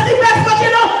giving us the best. But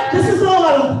you know, this is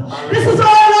all. This is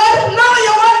all, Lord. No,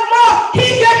 you want more. He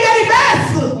gave you the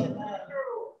best.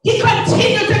 He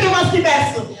continued to give us the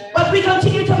best. But we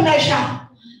continue to measure.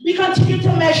 We continue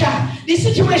to measure. The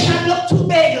situation look too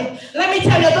big. Let me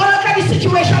tell you, don't look at the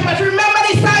situation, but remember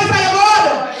the size of your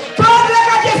God. Don't look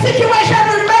at your situation,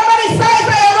 remember the size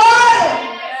of your God.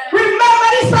 Remember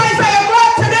the size of your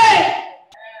God today.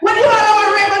 When you allow a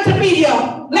raven to feed you,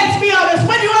 let's be honest,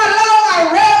 when you allow a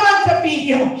raven to feed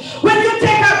you, when you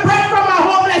take a bread from a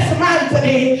homeless man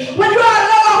today, when you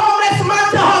allow a homeless man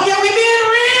to hug you, we being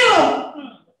real.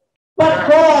 But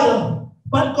God,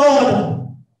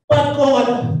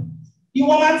 the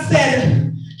woman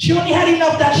said she only had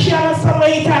enough that she had somewhere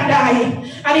eat and die.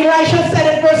 And Elijah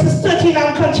said in verses 13,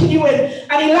 I'm continuing.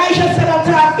 And Elijah said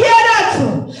unto her, fear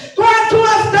not, go unto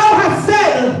us thou hast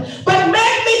said, but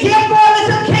make me therefore a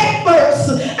little cake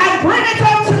first, and bring it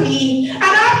unto me, and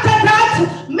after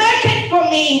that make it for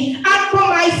me and for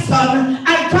my son.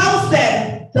 And thou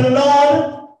said, the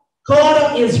Lord God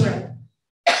of Israel,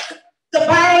 the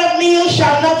barrel of meal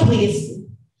shall not waste,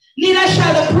 neither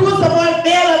shall the cruse of oil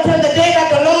fail until the day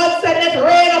that the Lord sendeth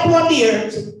rain upon the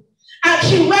earth. And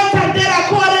she went and did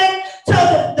according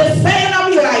to the saying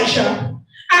of Elijah.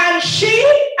 And she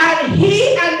and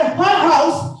he and her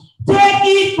house did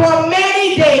eat for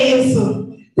many days.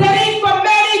 They eat for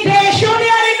many days. She only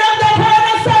had enough that her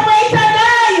and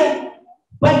die.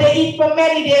 But they eat for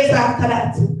many days after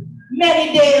that.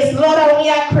 Many days. Lord, I only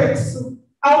have cricks.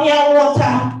 I only have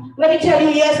water. Let me tell you,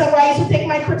 years ago, I used to take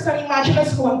my cricks and imagine a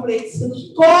cornflakes.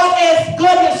 God is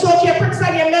good. You soak your cricks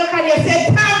and your milk and you say,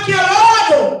 thank you,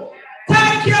 Lord.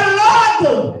 Thank you,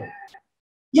 Lord.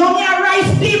 You only have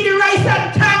rice, steam the rice,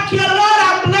 and thank you, Lord,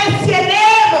 and bless your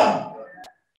name.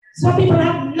 Some people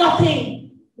have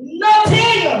nothing.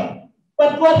 Nothing.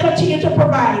 But God continues to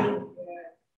provide.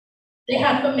 They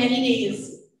have for many days.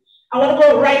 I want to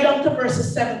go right down to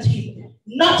verses 17.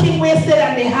 Nothing wasted,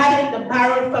 and they had it in the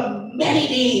barrel for many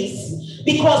days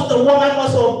because the woman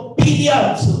was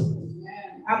obedient.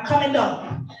 I'm coming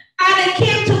down. And it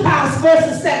came to pass,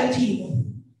 verses 17.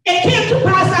 It came to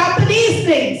pass after these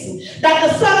things that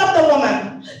the son of the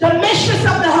woman, the mistress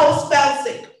of the house, fell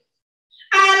sick.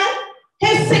 And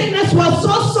his sickness was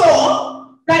so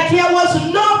sore that there was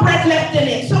no breath left in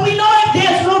him. So we know if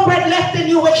there's no breath left in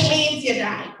you, which means you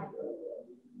die.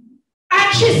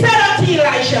 And she said unto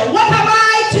Elisha, what have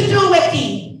I to do with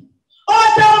thee,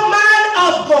 O thou man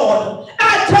of God?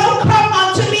 Art thou come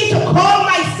unto me to call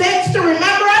my sins to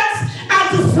remembrance and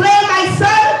to slay my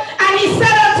son? And he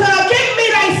said unto her, give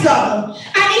me thy son.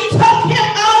 And he took him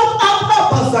out of her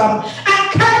bosom and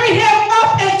carried him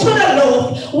up into the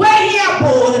loft where he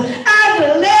abode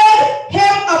and laid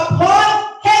him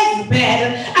upon his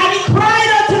bed. And he cried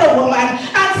unto the woman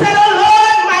and said, O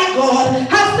Lord my God,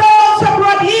 hast thou also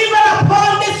brought evil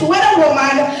upon this widow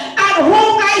woman, and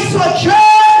whom I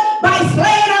sojourned by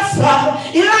slaying a son?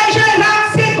 Elijah is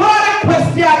asking God a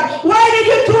question. Why did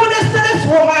you do this to this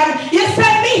woman? You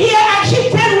sent me here and she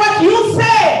did what you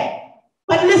say.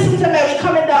 But listen to me, we're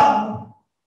coming down.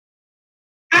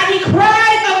 And he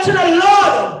cried unto the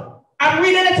Lord. I'm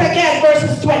reading it again,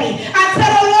 verses 20. And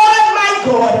said, O Lord my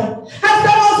God, hast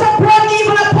thou also brought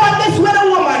evil upon this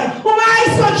widow woman, whom I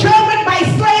sojourned by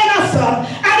slaying a son?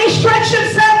 And he stretched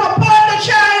himself upon the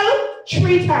child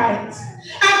 3 times,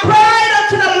 and cried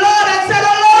unto the Lord, and said,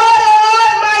 O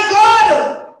Lord my God,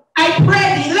 I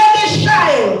pray thee, let this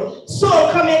child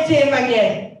soul come into him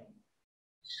again.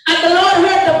 And the Lord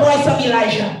heard the voice of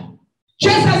Elijah,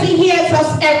 just as he hears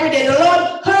us every day. The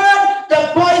Lord heard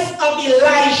the voice of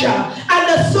Elijah, and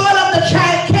the soul of the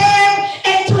child came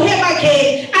into him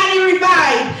again, and he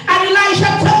revived. And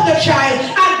Elijah took the child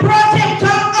and brought him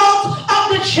down out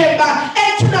of the chamber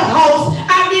into the house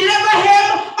and delivered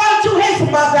him unto his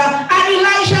mother. And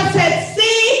Elijah said,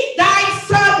 see, thy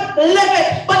son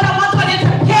liveth. But I want you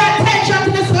to pay attention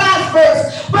to this last verse,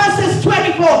 verses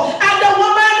 24. And the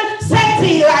woman said to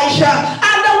Elijah,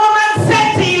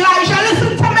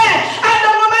 listen to me. And the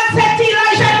woman said to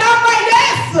Elijah, now by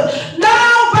this,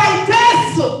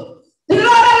 the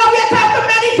Lord allow you to have for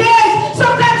many days.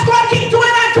 Sometimes God keep doing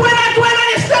and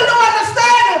you still don't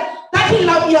understand that he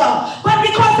love you. But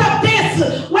because of this,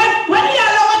 when he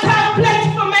allow you to have plenty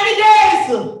for many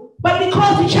days, but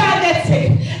because the child gets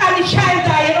sick and the child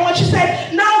died, you know what she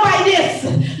said? Now by this,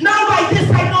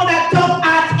 I know that thou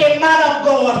art a man of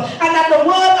God, and that the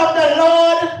word of the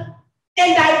Lord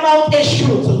in thy mouth is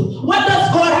truth. What does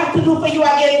God have to do for you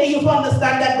again for you to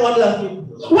understand that God loves you?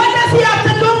 What does he have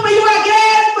to do for you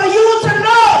again for you to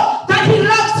know that he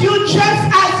loves you just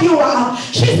as you are?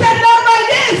 She said, not by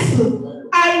this.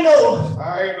 I know.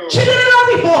 She didn't know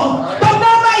before. But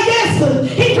not by this.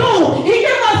 He do. He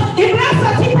give us. He bless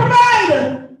us. He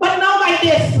provide. But now by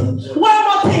this. One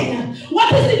more thing.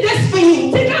 What is the this for you?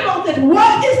 Think about it.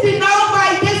 What is the now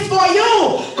by this for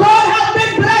you? God has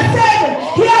been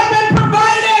blessed. He has been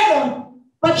provided.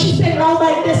 But she said, now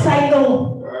by this I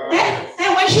know.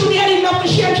 And when she had enough to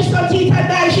share just on teeth and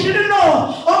die, she didn't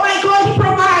know. Oh my God, he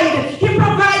provide. He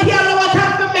provide. He allowed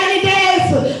us for many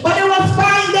days. But it was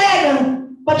fine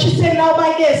then. But she said, now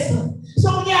by this.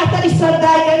 So only after the son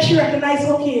died, then she recognized,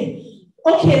 okay,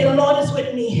 the Lord is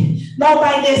with me. Now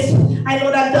by this, I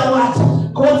know that thou art.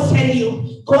 God send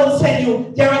you. God send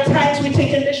you. There are times we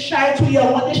take this child to you.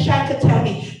 What this child can tell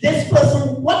me. This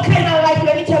person, what kind of life,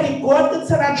 let me tell you, God could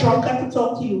send a drunkard to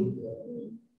talk to you.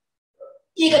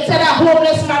 He could send a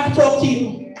homeless man to talk to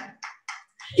you.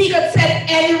 He could send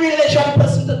any religious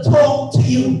person to talk to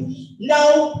you.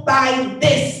 Now, by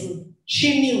this,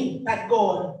 she knew that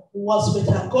God was with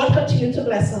her. God continued to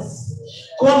bless us.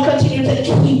 God continued to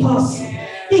keep us.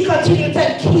 He continued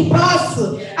to keep us.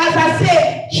 As I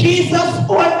say, Jesus on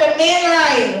the main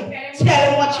line.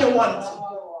 Tell him what you want.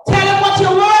 Tell him what you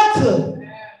want.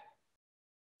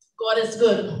 God is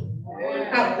good.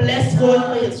 I bless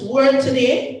God for his word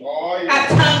today. I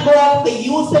thank God for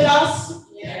using us.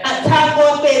 I thank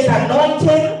God for his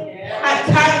anointing. I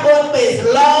thank God for his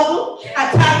love.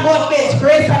 I thank God for his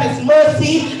grace and his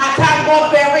mercy. I thank God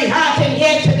for every heart in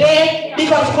here today,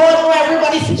 because God knows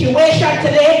everybody's situation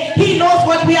today. He knows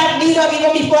what we have need of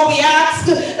even before we ask.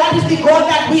 That is the God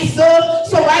that we serve.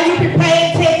 So while you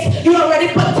preparing things, you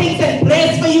already put things in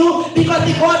place for you, because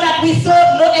the God that we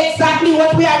serve knows exactly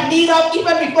what we have need of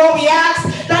even before we ask.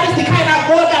 That is the kind of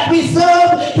God that we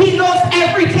serve. He knows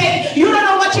everything. You don't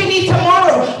know what you need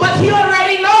tomorrow, but he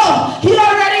already knows. He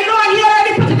already knows, and he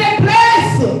already put it in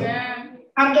place.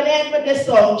 I'm going to end with this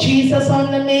song. Jesus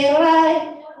on the main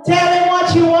line. Tell him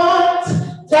what you want.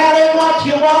 Tell him what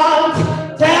you want.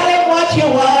 Tell him what you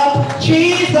want.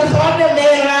 Jesus on the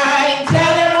main line.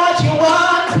 Tell him what you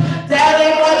want. Tell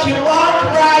him what you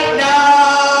want right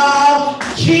now.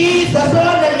 Jesus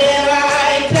on the main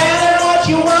line. Tell him what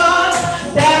you want.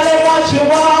 Tell him what you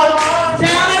want.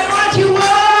 Tell him what you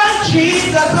want.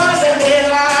 Jesus on the main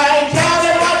line. Tell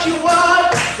him what you want.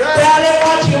 Tell him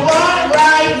what you want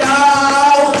right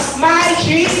now. My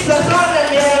Jesus on the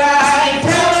main line.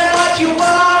 Tell him what you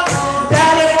want.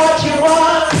 Tell him what you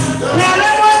want. Tell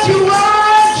him what you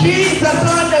want. Jesus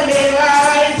on the main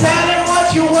line. Tell him what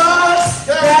you want.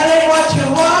 Tell him what you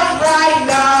want right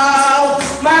now.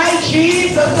 My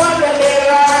Jesus on the main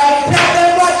line. Tell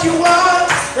him what you want.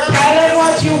 Tell him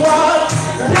what you want.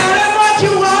 Tell him what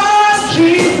you want.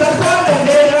 Jesus on the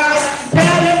main line.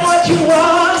 Tell him what you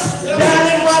want. Tell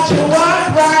him what you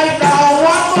want right now.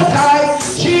 One more time.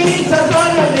 Jesus on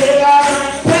the main line.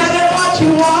 Tell him what you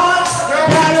want.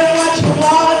 Tell him what you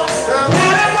want.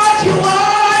 Tell him what you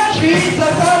want.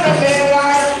 Jesus on the main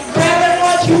line. Tell him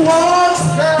what you want.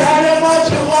 Tell him what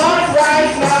you want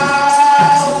right now.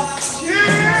 If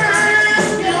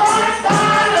you want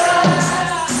Father,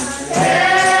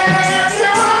 if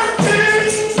you want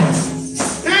peace,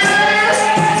 if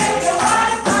you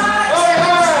want Father,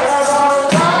 oh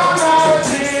God,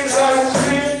 Jesus,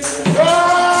 Jesus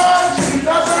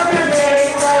on the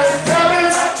main line. Tell him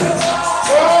what you want.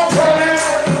 Oh, tell him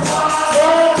what you want.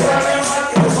 Oh, tell him what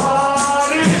you want.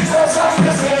 Jesus on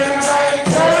the main line.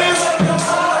 Tell him what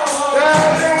you want.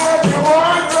 Tell him what you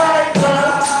want right now.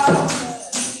 Jesus on the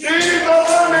main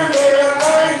line. Tell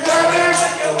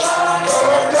him what you want. Oh,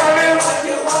 tell him what you want.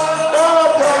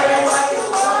 Oh, tell him what you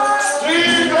want.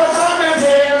 Jesus on the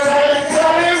main line. Tell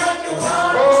him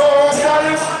what you want. Oh, tell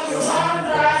him what you want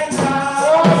right now.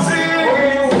 Oh, Jesus on the main line.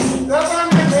 Tell him what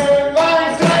you want.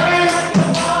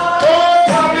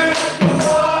 Oh, tell him what you want.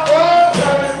 Oh, tell him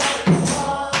what you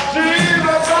want.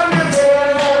 Jesus on the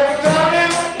main line. Tell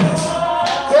him what you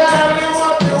want. Tell him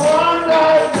what you want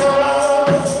right now.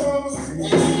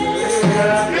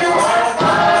 You want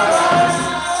Father.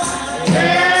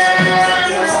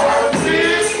 You want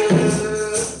peace.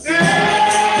 You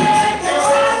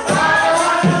want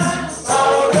Father.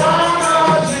 Oh,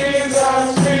 Lord, Jesus,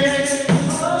 Jesus.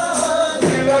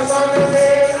 Jesus on the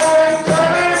main line. Tell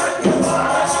him what you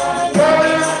want. Tell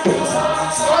him what you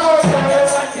want. Oh, tell him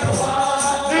what you want.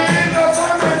 Jesus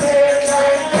on the main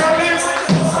line. Tell him what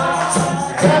you want.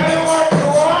 Tell him what you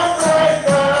want right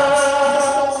now.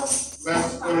 Bless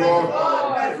the Lord.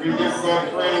 We give God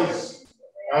praise.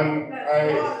 And I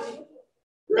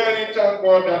really thank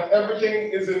God that everything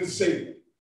is in sync.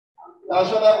 That's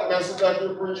that message that you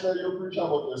preach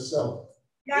about yourself.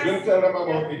 You didn't tell them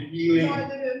about the healing,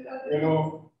 you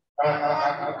know,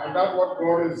 and that's what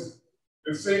God is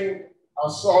saying, a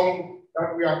song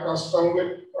that we are accustomed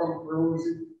with from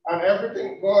Rosie. And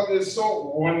everything, God is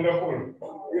so wonderful.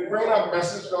 He brings a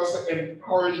message to us to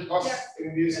encourage us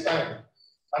in this time.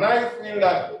 And I feel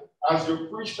that as you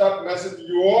preach that message,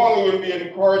 you all will be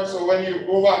encouraged. So when you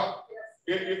go back,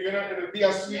 you know, it'll be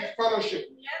a sweet fellowship.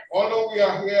 Although we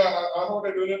are here, I know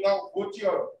they're doing it now, good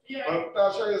here.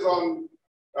 Tasha is on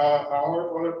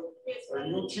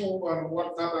YouTube and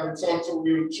whatnot, and so on. So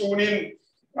we'll tune in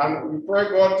and we pray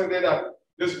God today that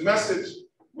this message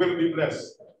will be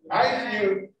blessed. I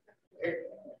feel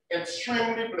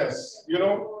extremely blessed, you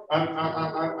know, and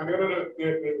you know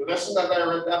the lesson that I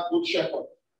read, that Good Shepherd.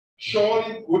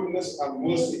 Surely goodness and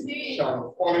mercy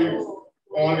shall follow you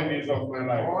all the days of my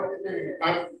life.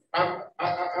 And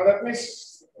let me,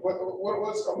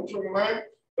 what's coming to my mind?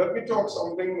 Let me talk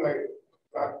something like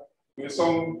that may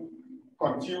sound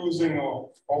confusing or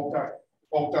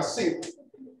out of sync,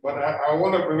 but I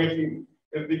want to bring it in.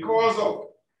 It's because of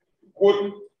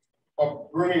good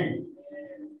upbringing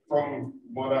from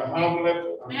Mother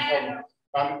Hamlet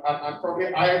and probably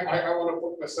I want to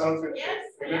put myself in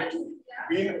it too.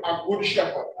 Being a good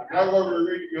shepherd. And that's what we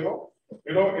read, you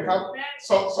have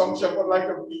some shepherd like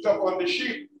to beat up on the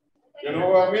sheep. You know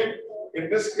what I mean? In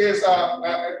this case, they're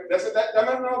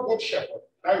not a good shepherd.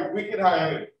 They're wicked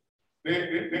hireling.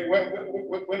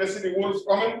 When they see the wolves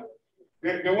coming,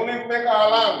 they won't even make an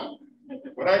alarm.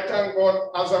 But I thank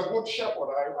God, as a good shepherd,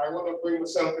 I want to bring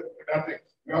myself into that thing.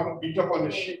 We haven't beat up on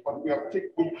the sheep, but we have to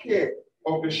take good care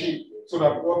of the sheep so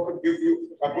that God could give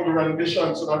you a good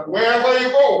rendition, so that wherever you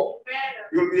go,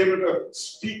 you'll be able to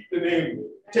speak the name.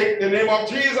 Take the name of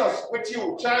Jesus with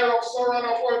you, child of sorrow and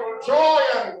of woe, joy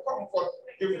and comfort.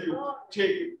 Give you,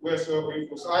 take it wheresoever you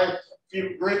go. So I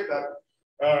feel great that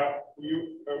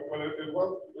when it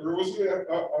was Rosie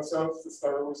herself,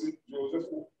 Sister Rosie Joseph,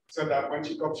 who said that when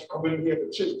she come in here to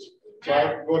church. So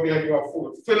I go there, you have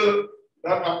fulfilled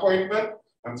that appointment,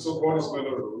 and so God is going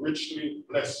to richly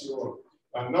bless you all.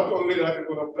 And not only that, it's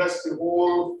going to bless the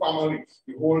whole family,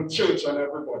 the whole church, and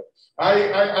everybody. I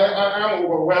am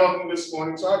overwhelmed this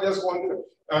morning, so I just want to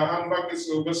hand back this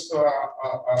service to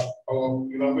our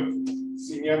beloved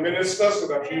senior minister so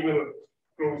that he will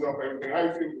close up everything.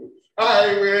 I feel good.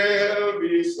 I will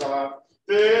be satisfied.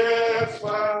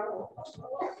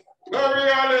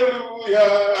 Glory,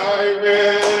 hallelujah. I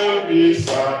will be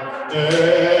satisfied.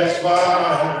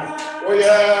 Oh,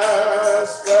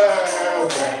 yes,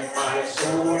 when my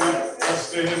soul is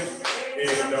resting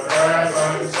in the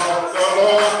presence of the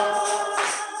Lord,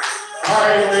 I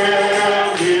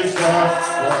will be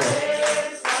satisfied.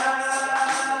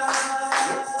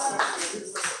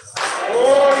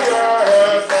 Oh,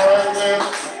 yes, I will.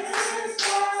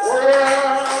 Oh,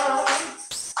 yes,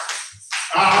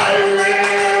 I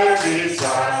will be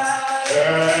satisfied.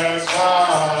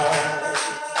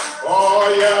 Oh,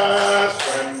 yes,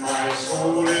 when my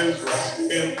soul is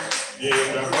resting in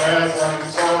the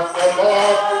presence of the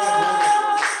Lord,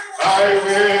 I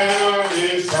will be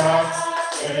satisfied.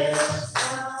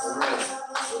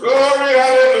 Glory,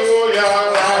 hallelujah,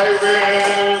 I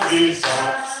will be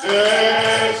satisfied.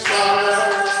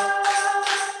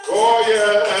 Oh,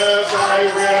 yes, I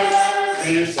will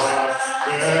be satisfied.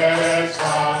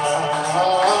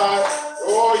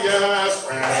 Oh, yes,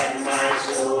 when my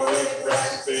soul is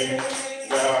resting in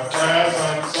the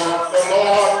presence of the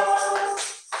Lord,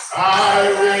 I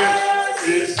will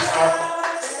be satisfied.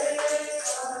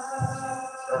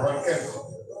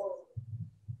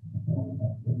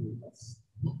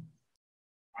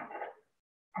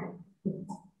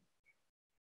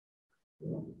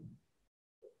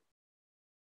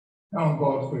 Thank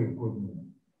God for his goodness.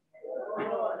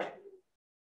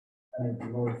 And his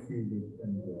mercy is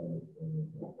endurance.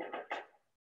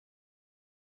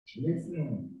 Listen,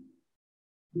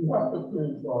 you have to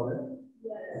praise God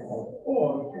all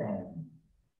the time.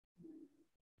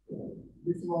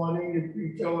 This morning, the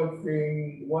preacher was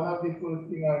saying, one of the first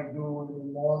things I do in the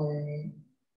morning,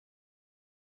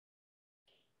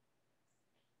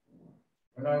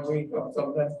 when I wake up,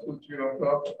 sometimes 2, 3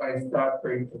 o'clock, I start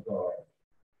praying to God.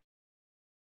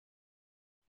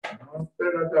 After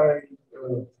that, I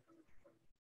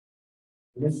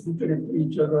listen to the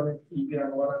preachers on the TV,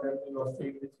 and one of them was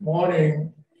saying this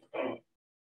morning,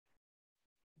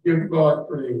 give God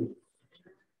praise.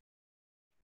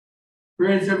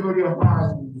 Praise Him with your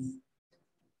hands.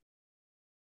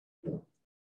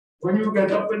 When you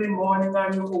get up in the morning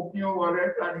and you open your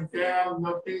wallet and you say, I have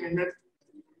nothing in it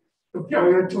to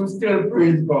carry you to, still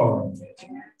praise God.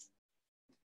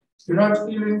 You're not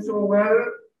feeling so well,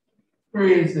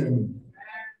 praise Him.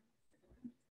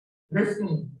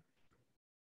 Listen,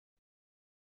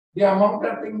 the amount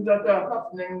of things that are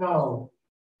happening now,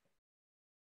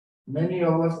 many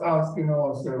of us asking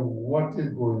ourselves, what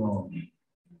is going on?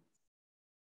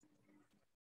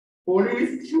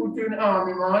 Police shooting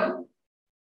army man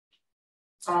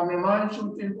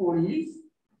shooting police,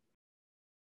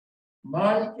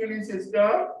 man killing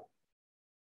sister,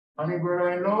 and his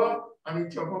brother-in-law, and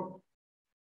he chop up.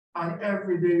 And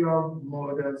every day you have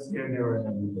murders here, there, and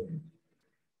everywhere.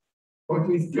 But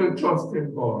we still trust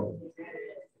in God.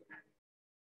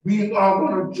 We are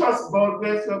going to trust God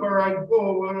wherever I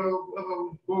go,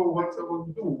 whatever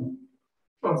we do.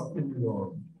 Trust in the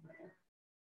Lord.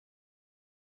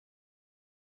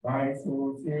 My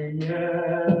soul say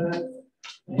yes,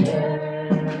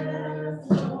 yes.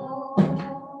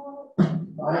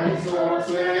 My soul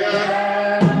say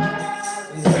yes.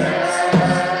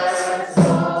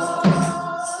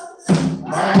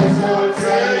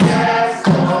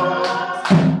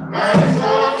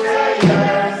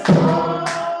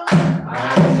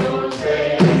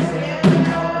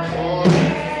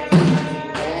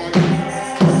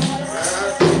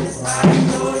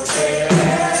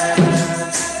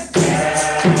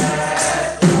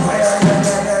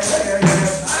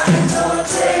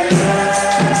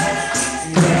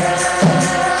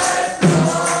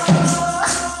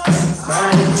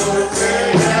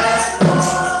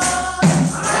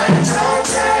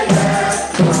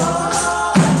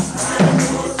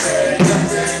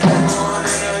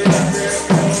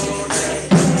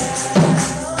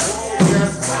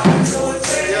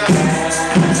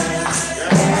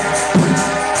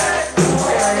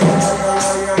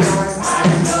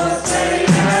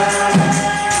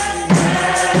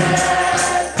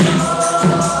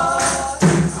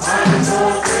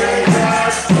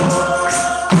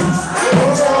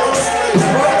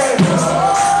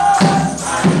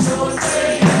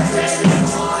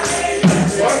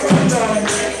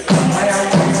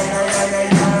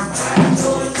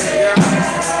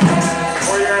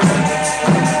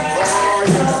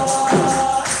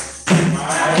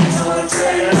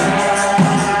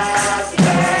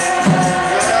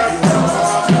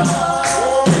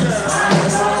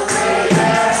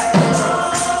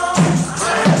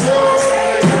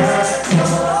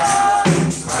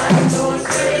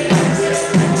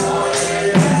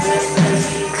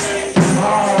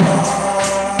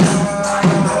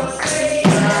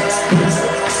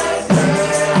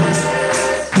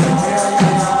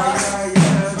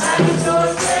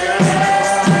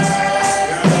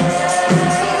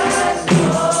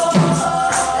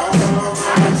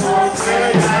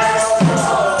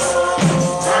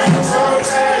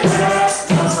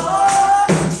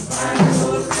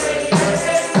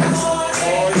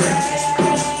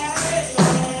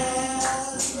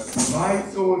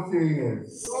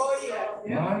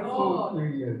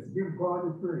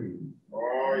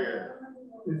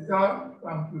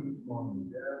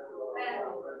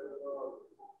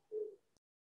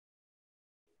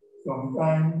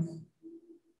 Sometimes,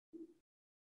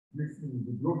 listen,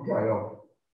 the blood dry up.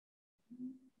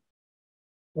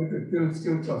 But you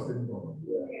still trust in God.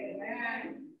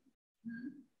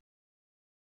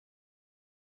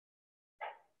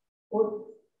 Put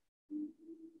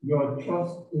your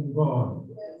trust in God.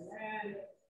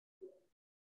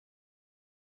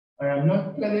 I am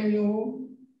not telling you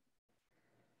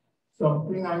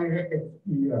something I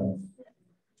experienced.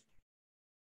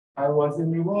 I was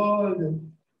in the world,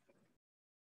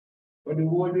 but the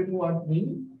world didn't want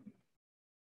me.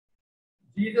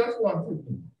 Jesus wanted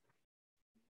me.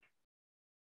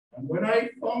 And when I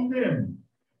found him,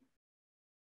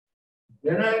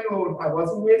 then I know I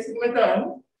wasn't wasting my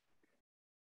time.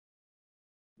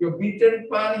 You're beaten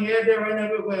pan here, there, and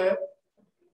everywhere.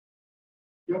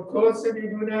 You're cursing,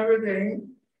 you're doing everything.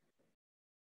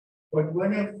 But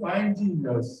when you find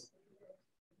Jesus,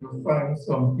 you find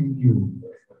something new.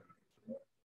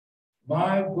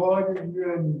 My God is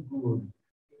really good.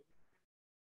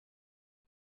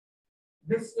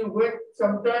 This is when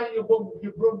sometimes you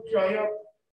broke dry up.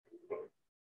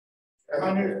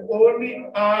 And it's only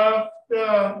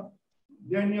after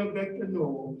then you get to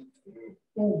know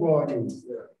who God is.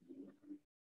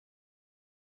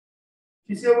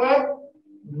 She said, what?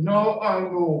 Now I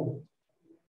know.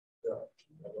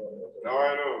 Now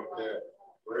I know.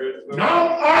 Yeah.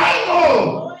 Now I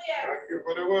know. Thank you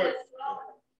for the word.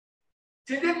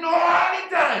 She didn't know all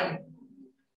the time.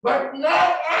 But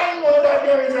now I know that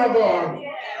there is a God.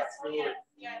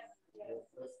 Yes.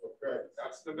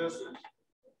 That's the message.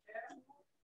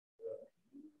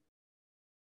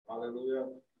 Hallelujah.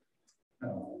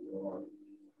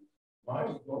 My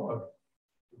God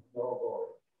is your God.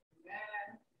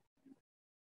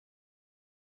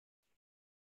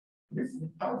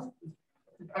 Listen,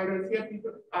 I don't hear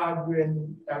people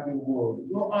arguing at the world.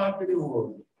 Don't argue the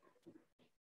world.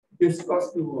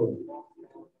 Discuss the world.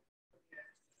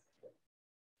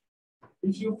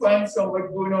 If you find somebody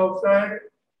going outside,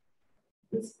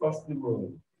 discuss the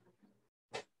world.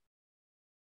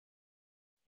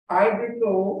 I didn't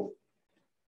know.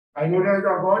 I know there's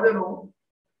a God, I know.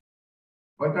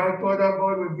 But I thought that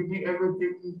God would give me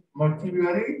everything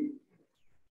materially.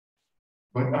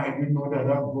 But I didn't know that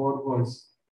God was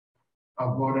a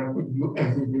God that could do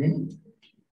everything.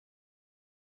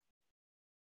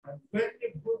 And when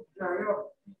the book dry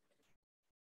up,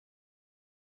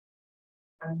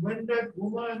 and when that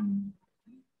woman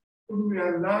could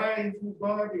realize who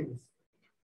God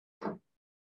is,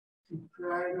 she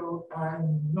cried out, I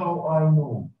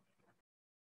know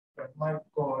that my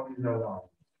God is alive.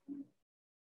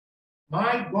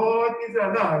 My God is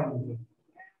alive.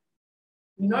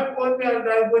 He's not only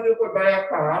alive when you could buy a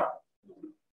car.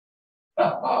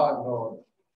 Oh, Lord.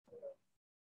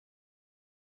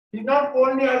 He's not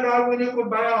only alive when you could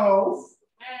buy a house.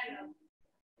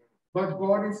 But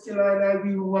God is still alive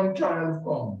even when trials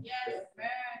come. Yes, man.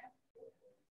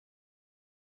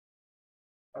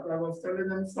 As I was telling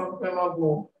them some time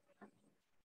ago,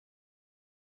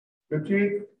 to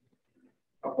take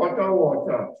a pot of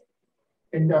water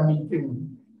in the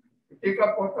meeting. You take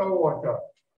a pot of water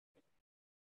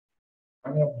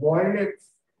and you boil it.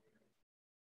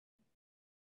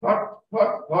 Hot.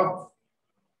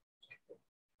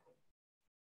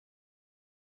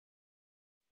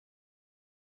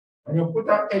 And you put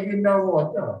an egg in the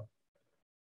water.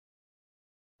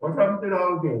 What happens to the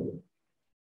whole egg?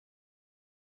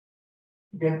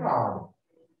 It gets hard.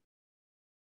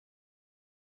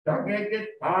 The egg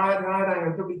gets hard, and you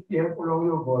have to be careful how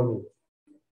you boil it.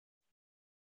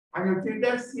 And you take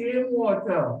that same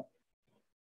water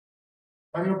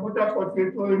and you put a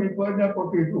potato in it, burn a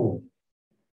potato.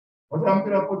 What happens to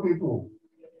the potato?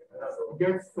 It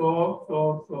gets soft.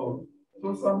 So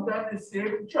sometimes the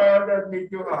same child that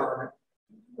makes you hard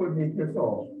could make you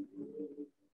soft.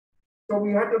 So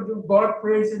we have to give God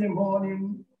praise in the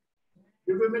morning,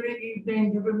 give him in the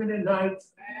evening, give him in the night.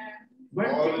 When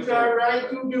things are right,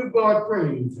 you give God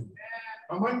praise.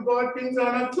 And when God things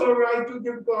are not so right, you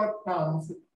give God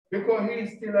thanks. Because he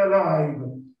is still alive.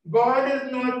 God is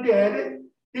not dead,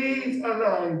 he is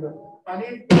alive. And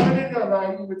if God is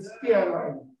alive, he will stay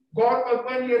alive. God was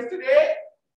one yesterday,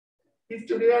 he's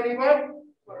today and even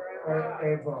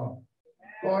forever.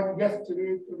 God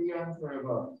yesterday, today, and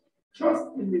forever.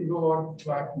 Trust in the Lord,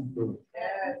 my people.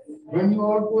 Yes. When you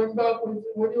are going back, when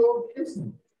you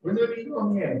listen, when you leave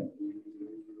from here,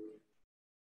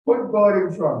 put God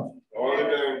in front. All the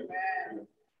time.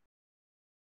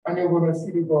 And you're going to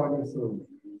see the God you serve.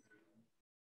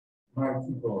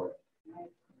 Mighty God.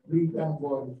 We thank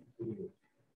God today.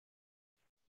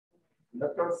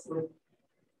 Let us with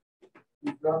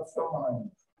lots of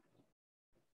minds.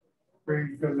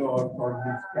 Praise the Lord for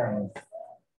his kindness,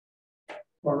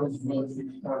 for his mercy,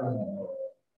 and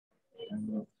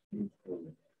his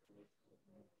faithfulness.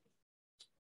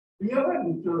 We have a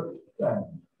little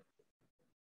time.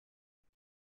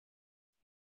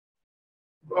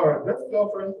 All right, let's go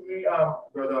for me,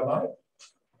 Brother Mike.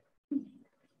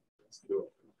 Let's go.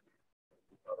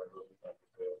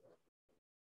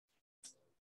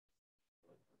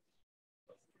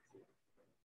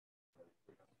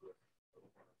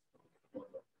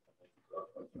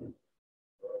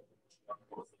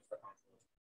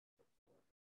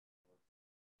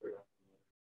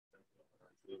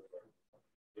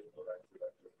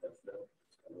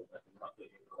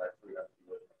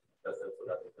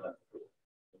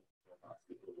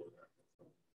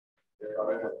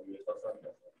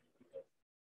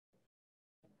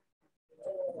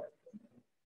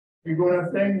 We're going to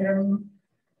sing him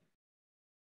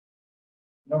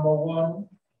number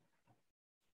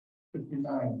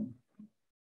 159.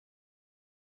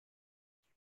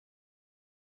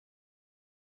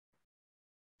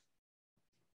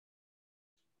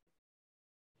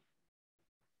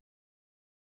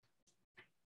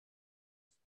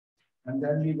 And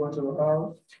then we go to the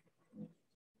house.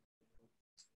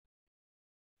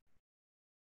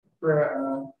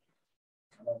 Prayer.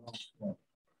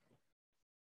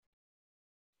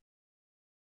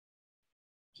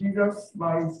 Jesus,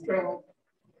 my strength,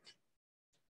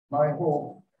 my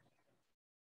hope.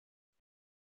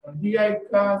 On thee I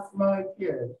cast my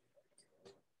care.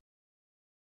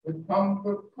 With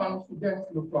humble confidence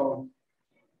look out,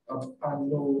 and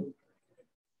know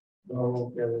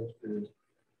thou carest.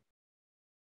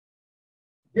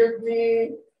 Give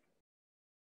me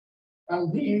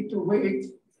and thee to wait,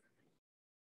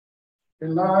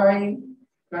 till I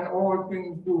can all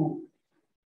things do.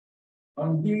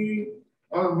 On thee,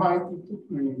 Almighty, to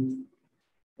praise,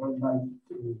 Almighty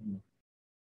to live.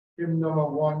 Hymn number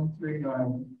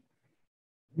 139.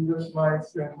 Jesus, my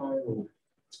strength, my hope.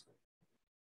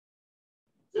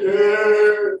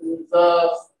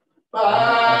 Jesus,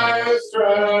 my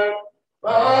strength,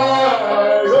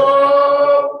 my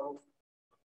hope.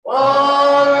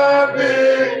 What be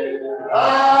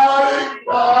I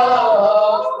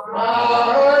lost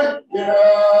my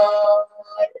God?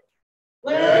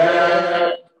 When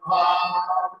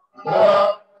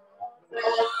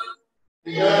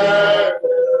yes,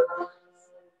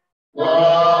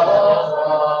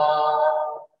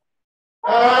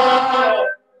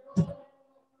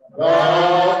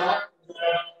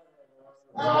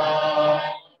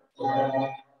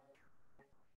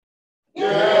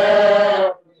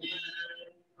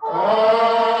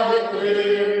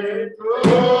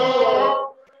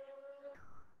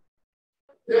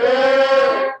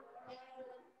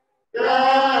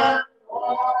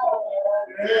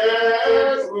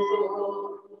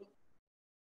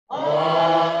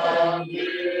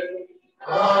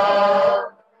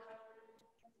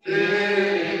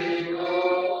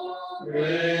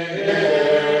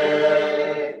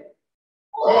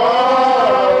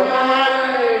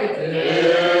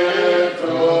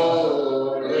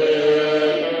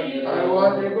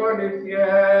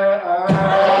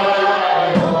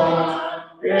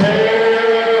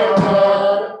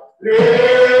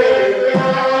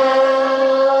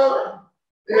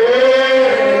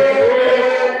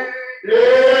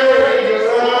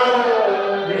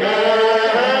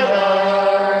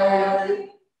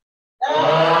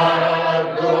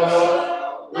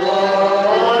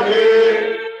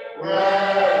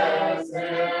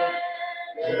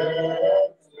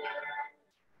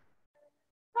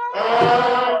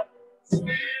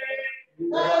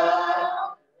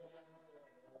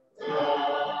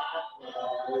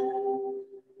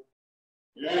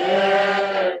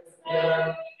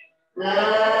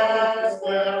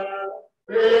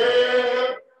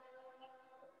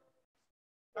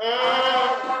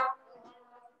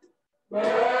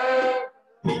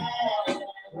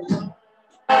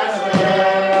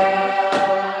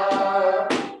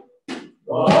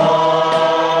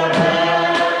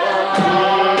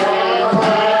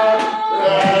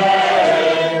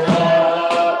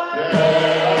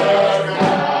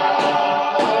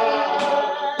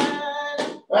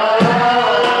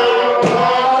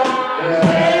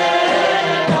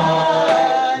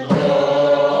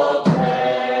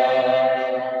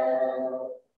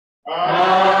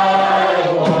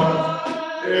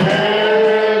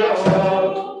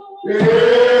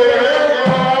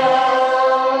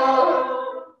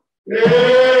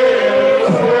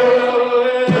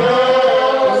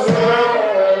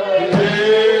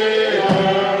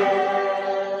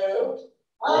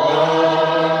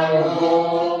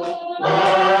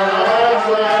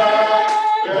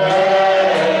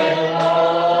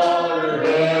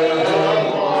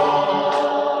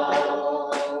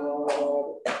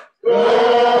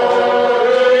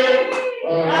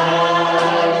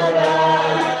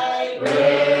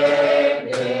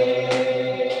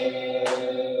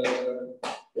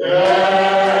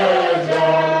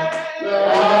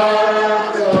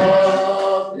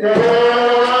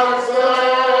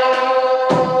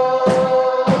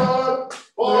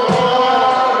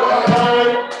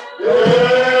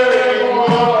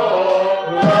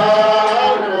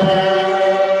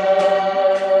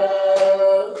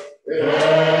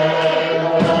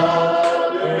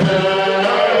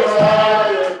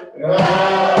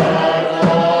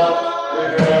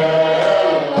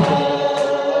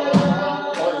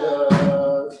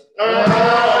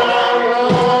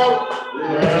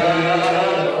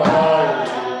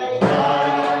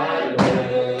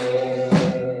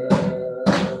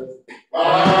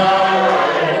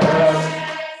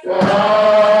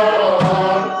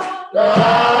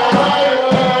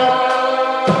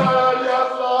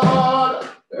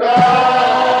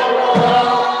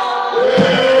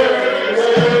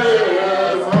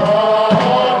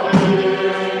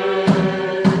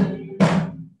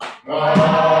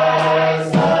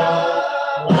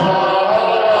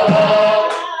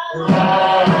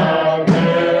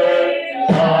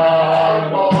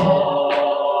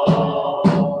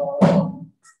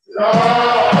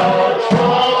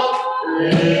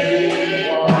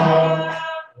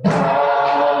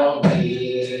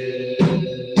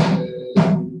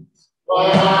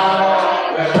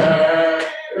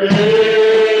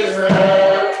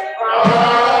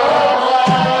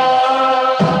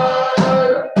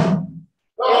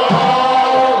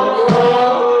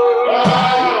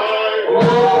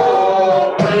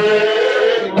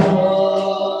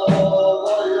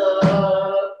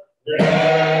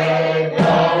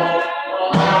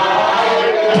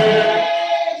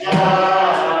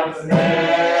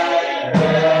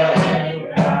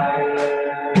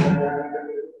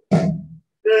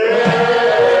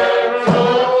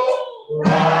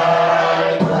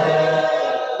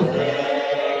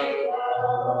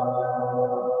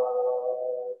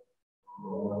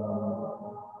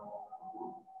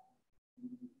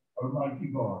 Almighty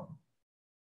God,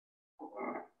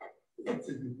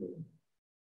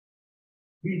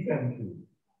 we thank you.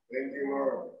 Thank you,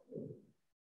 Lord.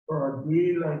 For a day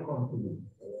like unto this.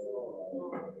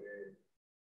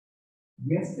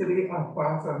 Yesterday has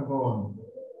passed and gone.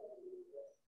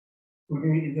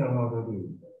 Today is another day.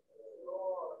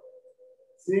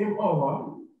 Same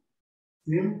hour,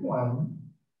 same time,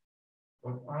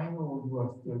 but I know you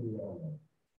are still there.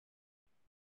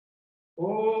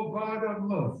 Oh God of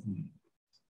mercy,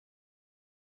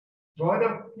 God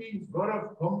of peace, God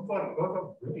of comfort, God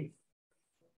of grace.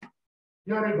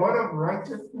 You are a God of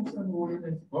righteousness and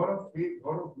holiness, God of faith,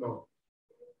 God of love.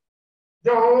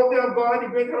 Jehovah God, the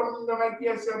greater of the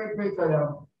mightiest, the greater I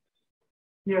am.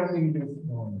 Hear me this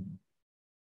morning.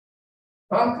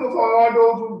 Thank you for all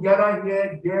those who gather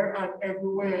here, there, and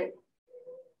everywhere.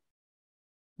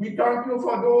 We thank you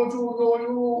for those who know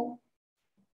you.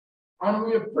 And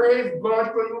we praise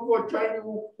God for you for trying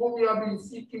whom you have been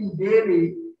seeking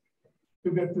daily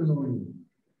to get to know you.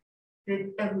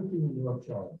 Take everything in your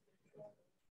child,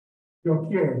 your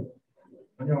care,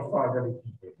 and your fatherly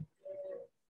people.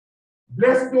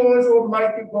 Bless those,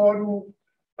 Almighty God, who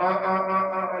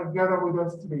are gathered with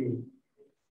us today.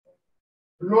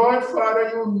 Lord, Father,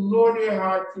 you know their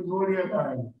hearts, you know their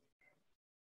minds.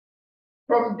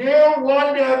 From day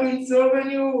one, they have been serving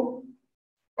you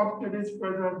up to this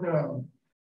present time.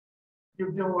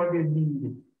 Give them what they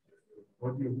need,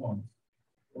 what they want,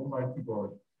 Almighty God.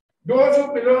 Those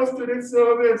who belong to this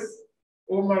service,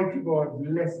 Almighty God,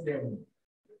 bless them.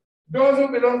 Those who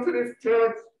belong to this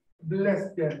church,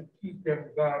 bless them, keep them,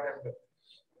 guard them.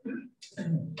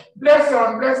 Bless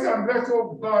them,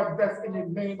 oh God, bless in the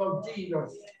name of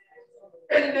Jesus.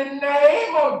 In the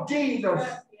name of Jesus.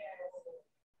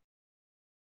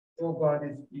 Oh God,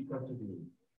 is speaker today.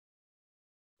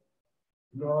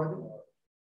 Lord,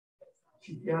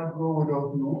 she can't grow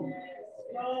without you.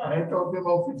 I ain't talking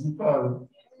about physical,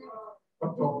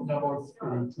 I'm talking about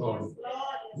spiritual.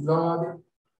 Lord,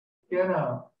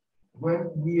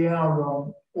 when we are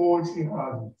around, all she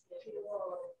has,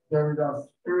 there is a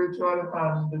spiritual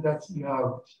hand that she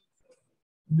has.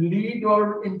 Lead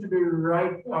her into the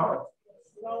right path.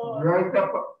 Right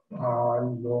up.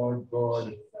 Lord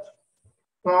God.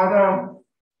 Father,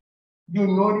 you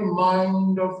know the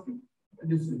mind of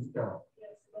the sister.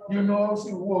 You know how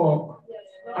she walks.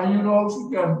 And you know how she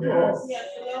can talk.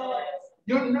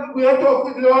 You know, we are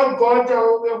talking, Lord God,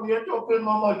 Jehovah, we are talking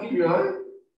about material.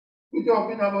 We're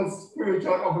talking about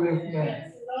spiritual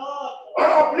upliftment.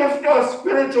 Uplift us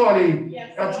spiritually,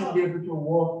 that she'll be able to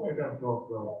walk with us,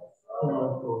 Lord.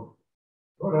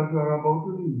 Lord, as we are about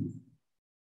to leave,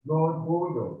 Lord,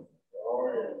 hold us.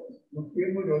 You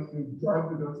came with us, you drive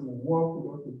with us, you walk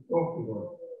with us, you talk with us.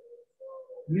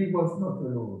 Leave us not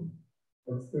alone,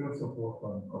 but still support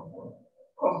and comfort.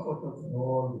 Comfort us in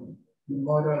all the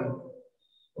mothers,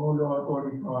 O Lord, all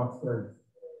the pastors,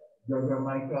 Brother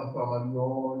Michael, family,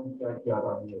 all that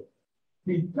gather here.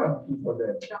 We thank you for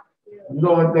them.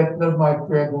 Lord, let not my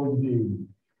prayer go in vain,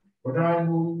 but I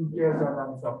know you hear an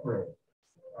answer prayer.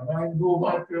 And I know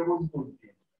my prayer was good,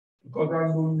 because I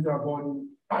know you are going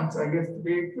to answer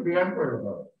yesterday, today, and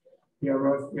forever.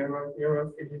 Hear us, hear us, hear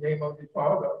us in the name of the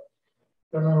Father,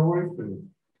 Son, and Holy Spirit.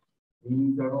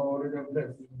 These are all the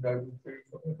blessings that we pray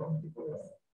for the people.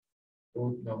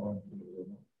 Both now and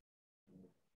forever.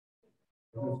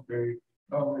 Holy Spirit,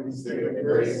 now may we say the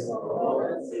grace of our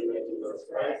Lord and Savior Jesus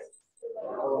Christ.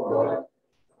 God,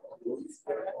 Holy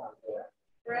Spirit,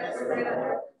 rest right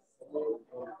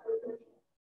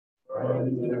on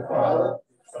the Father,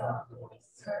 Son, and Holy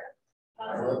Spirit.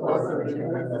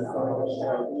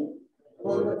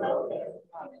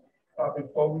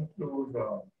 Before we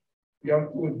close, we have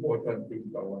two important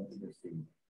things I want to say.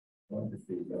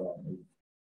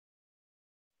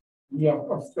 We are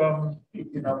custom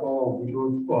picking up our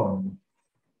widow's fund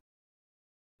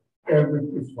every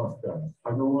Christmas time. I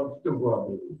don't want to go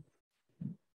away.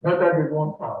 Not that we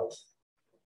won't have,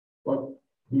 but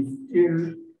we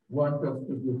still want us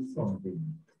to give something.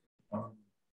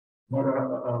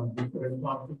 Different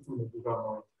market to give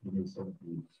our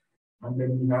something. And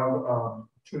then we have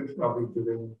church probably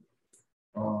doing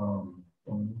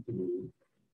today,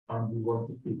 and we want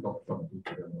to pick up something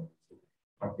for them also.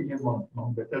 I think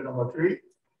among better number 3,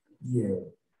 yeah,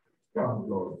 thank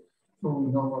God. So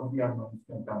we know what the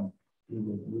announcement and we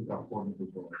will do it according to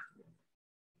God.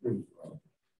 Please.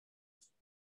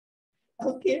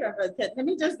 Okay, Reverend Ted, let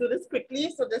me just do this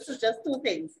quickly. So this is just 2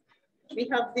 things. We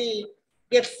have the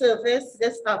gift service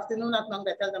this afternoon at Mount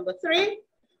Bethel number 3.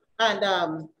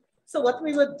 And so what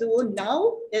we will do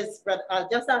now is, I'll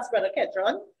just ask Brother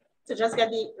Ketron to just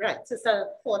get the, right, Sister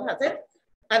Ford has it,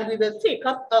 and we will take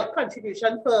up a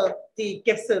contribution for the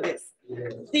gift service.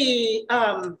 Yes. The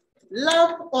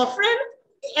love offering,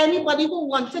 anybody who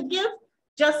wants to give,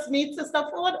 just meet Sister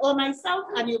Ford or myself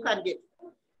and you can give.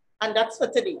 And that's for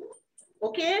today.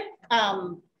 Okay?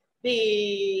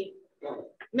 The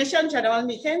Mission General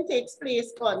Meeting takes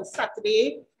place on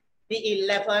Saturday, the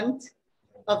 11th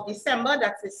of December.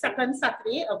 That's the 2nd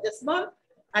Saturday of this month.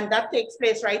 And that takes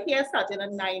place right here, starting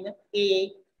at 9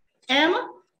 a.m.,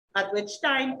 at which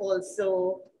time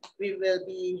also we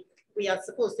are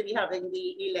supposed to be having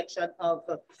the election of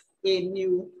a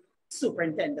new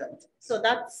superintendent. So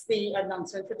that's the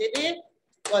announcement for today.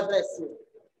 God bless you.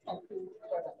 Thank you.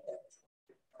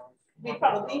 We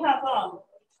probably have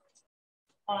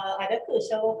either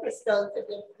Kusha or Crystal to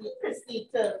give Christy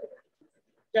to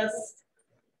just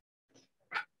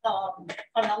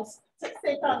announce,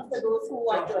 say thanks to those who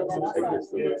are joining us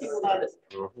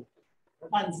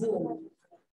on Zoom.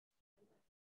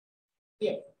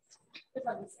 Yeah.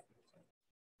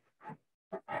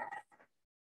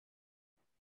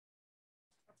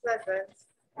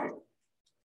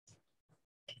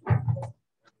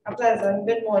 A pleasant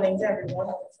good morning to everyone.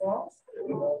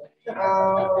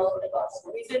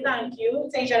 We say thank you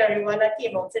to each and everyone that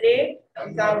came out today.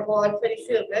 We thank God for the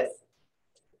service.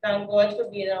 Thank God for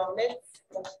being in our midst.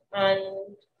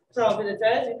 And to our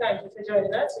visitors, we thank you for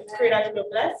joining us. We pray that you will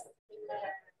bless.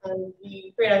 And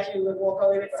we pray that you will walk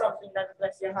away with something that will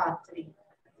bless your heart today.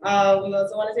 We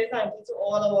also want to say thank you to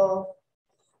all our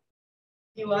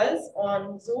viewers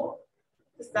on Zoom.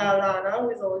 Sister Alana, who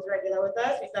is always regular with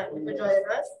us, we thank you for joining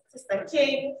us. Sister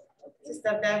King,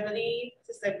 Sister Beverly,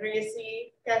 Sister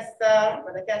Gracie, Kester,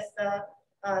 Mother Kester,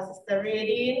 Sister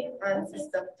Radine, and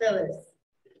Sister Phyllis.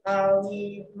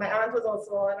 My aunt was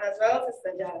also on as well,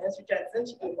 Sister Janice Richardson,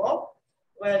 she came up.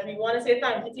 But we want to say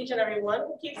thank you to each and everyone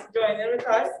who keeps joining with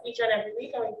us each and every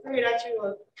week, and we pray that you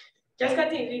will just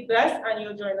continue to be blessed and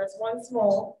you'll join us once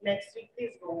more next week.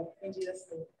 Please go in Jesus'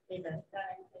 name. Amen.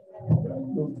 Thank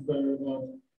you very much.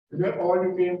 Is that all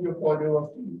you came before they were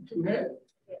today?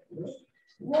 Yes.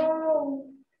 Wow.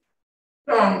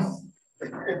 Thanks.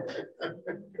 Thanks.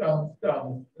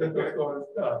 Let us all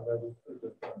stand.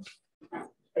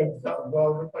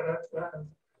 Example for that stand.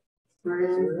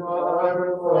 Praise God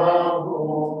from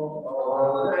whom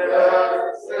all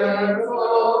blessings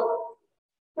flow.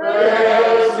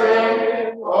 Praise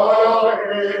Him for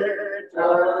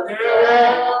eternity.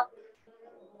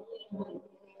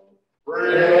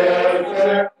 Praise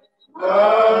Him,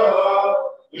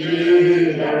 He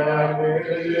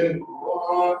and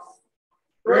was.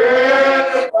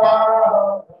 Praise the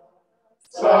Father,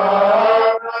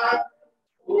 Son, and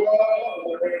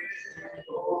Holy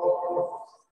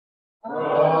Ghost.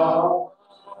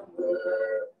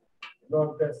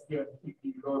 Lord, bless you and keep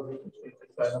you. Lord, we appreciate the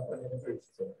sign of an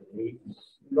increase today.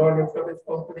 Lord, lift up his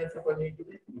confidence upon you to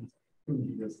be peace. Through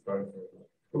Jesus Christ.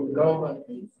 Through love and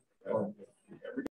peace.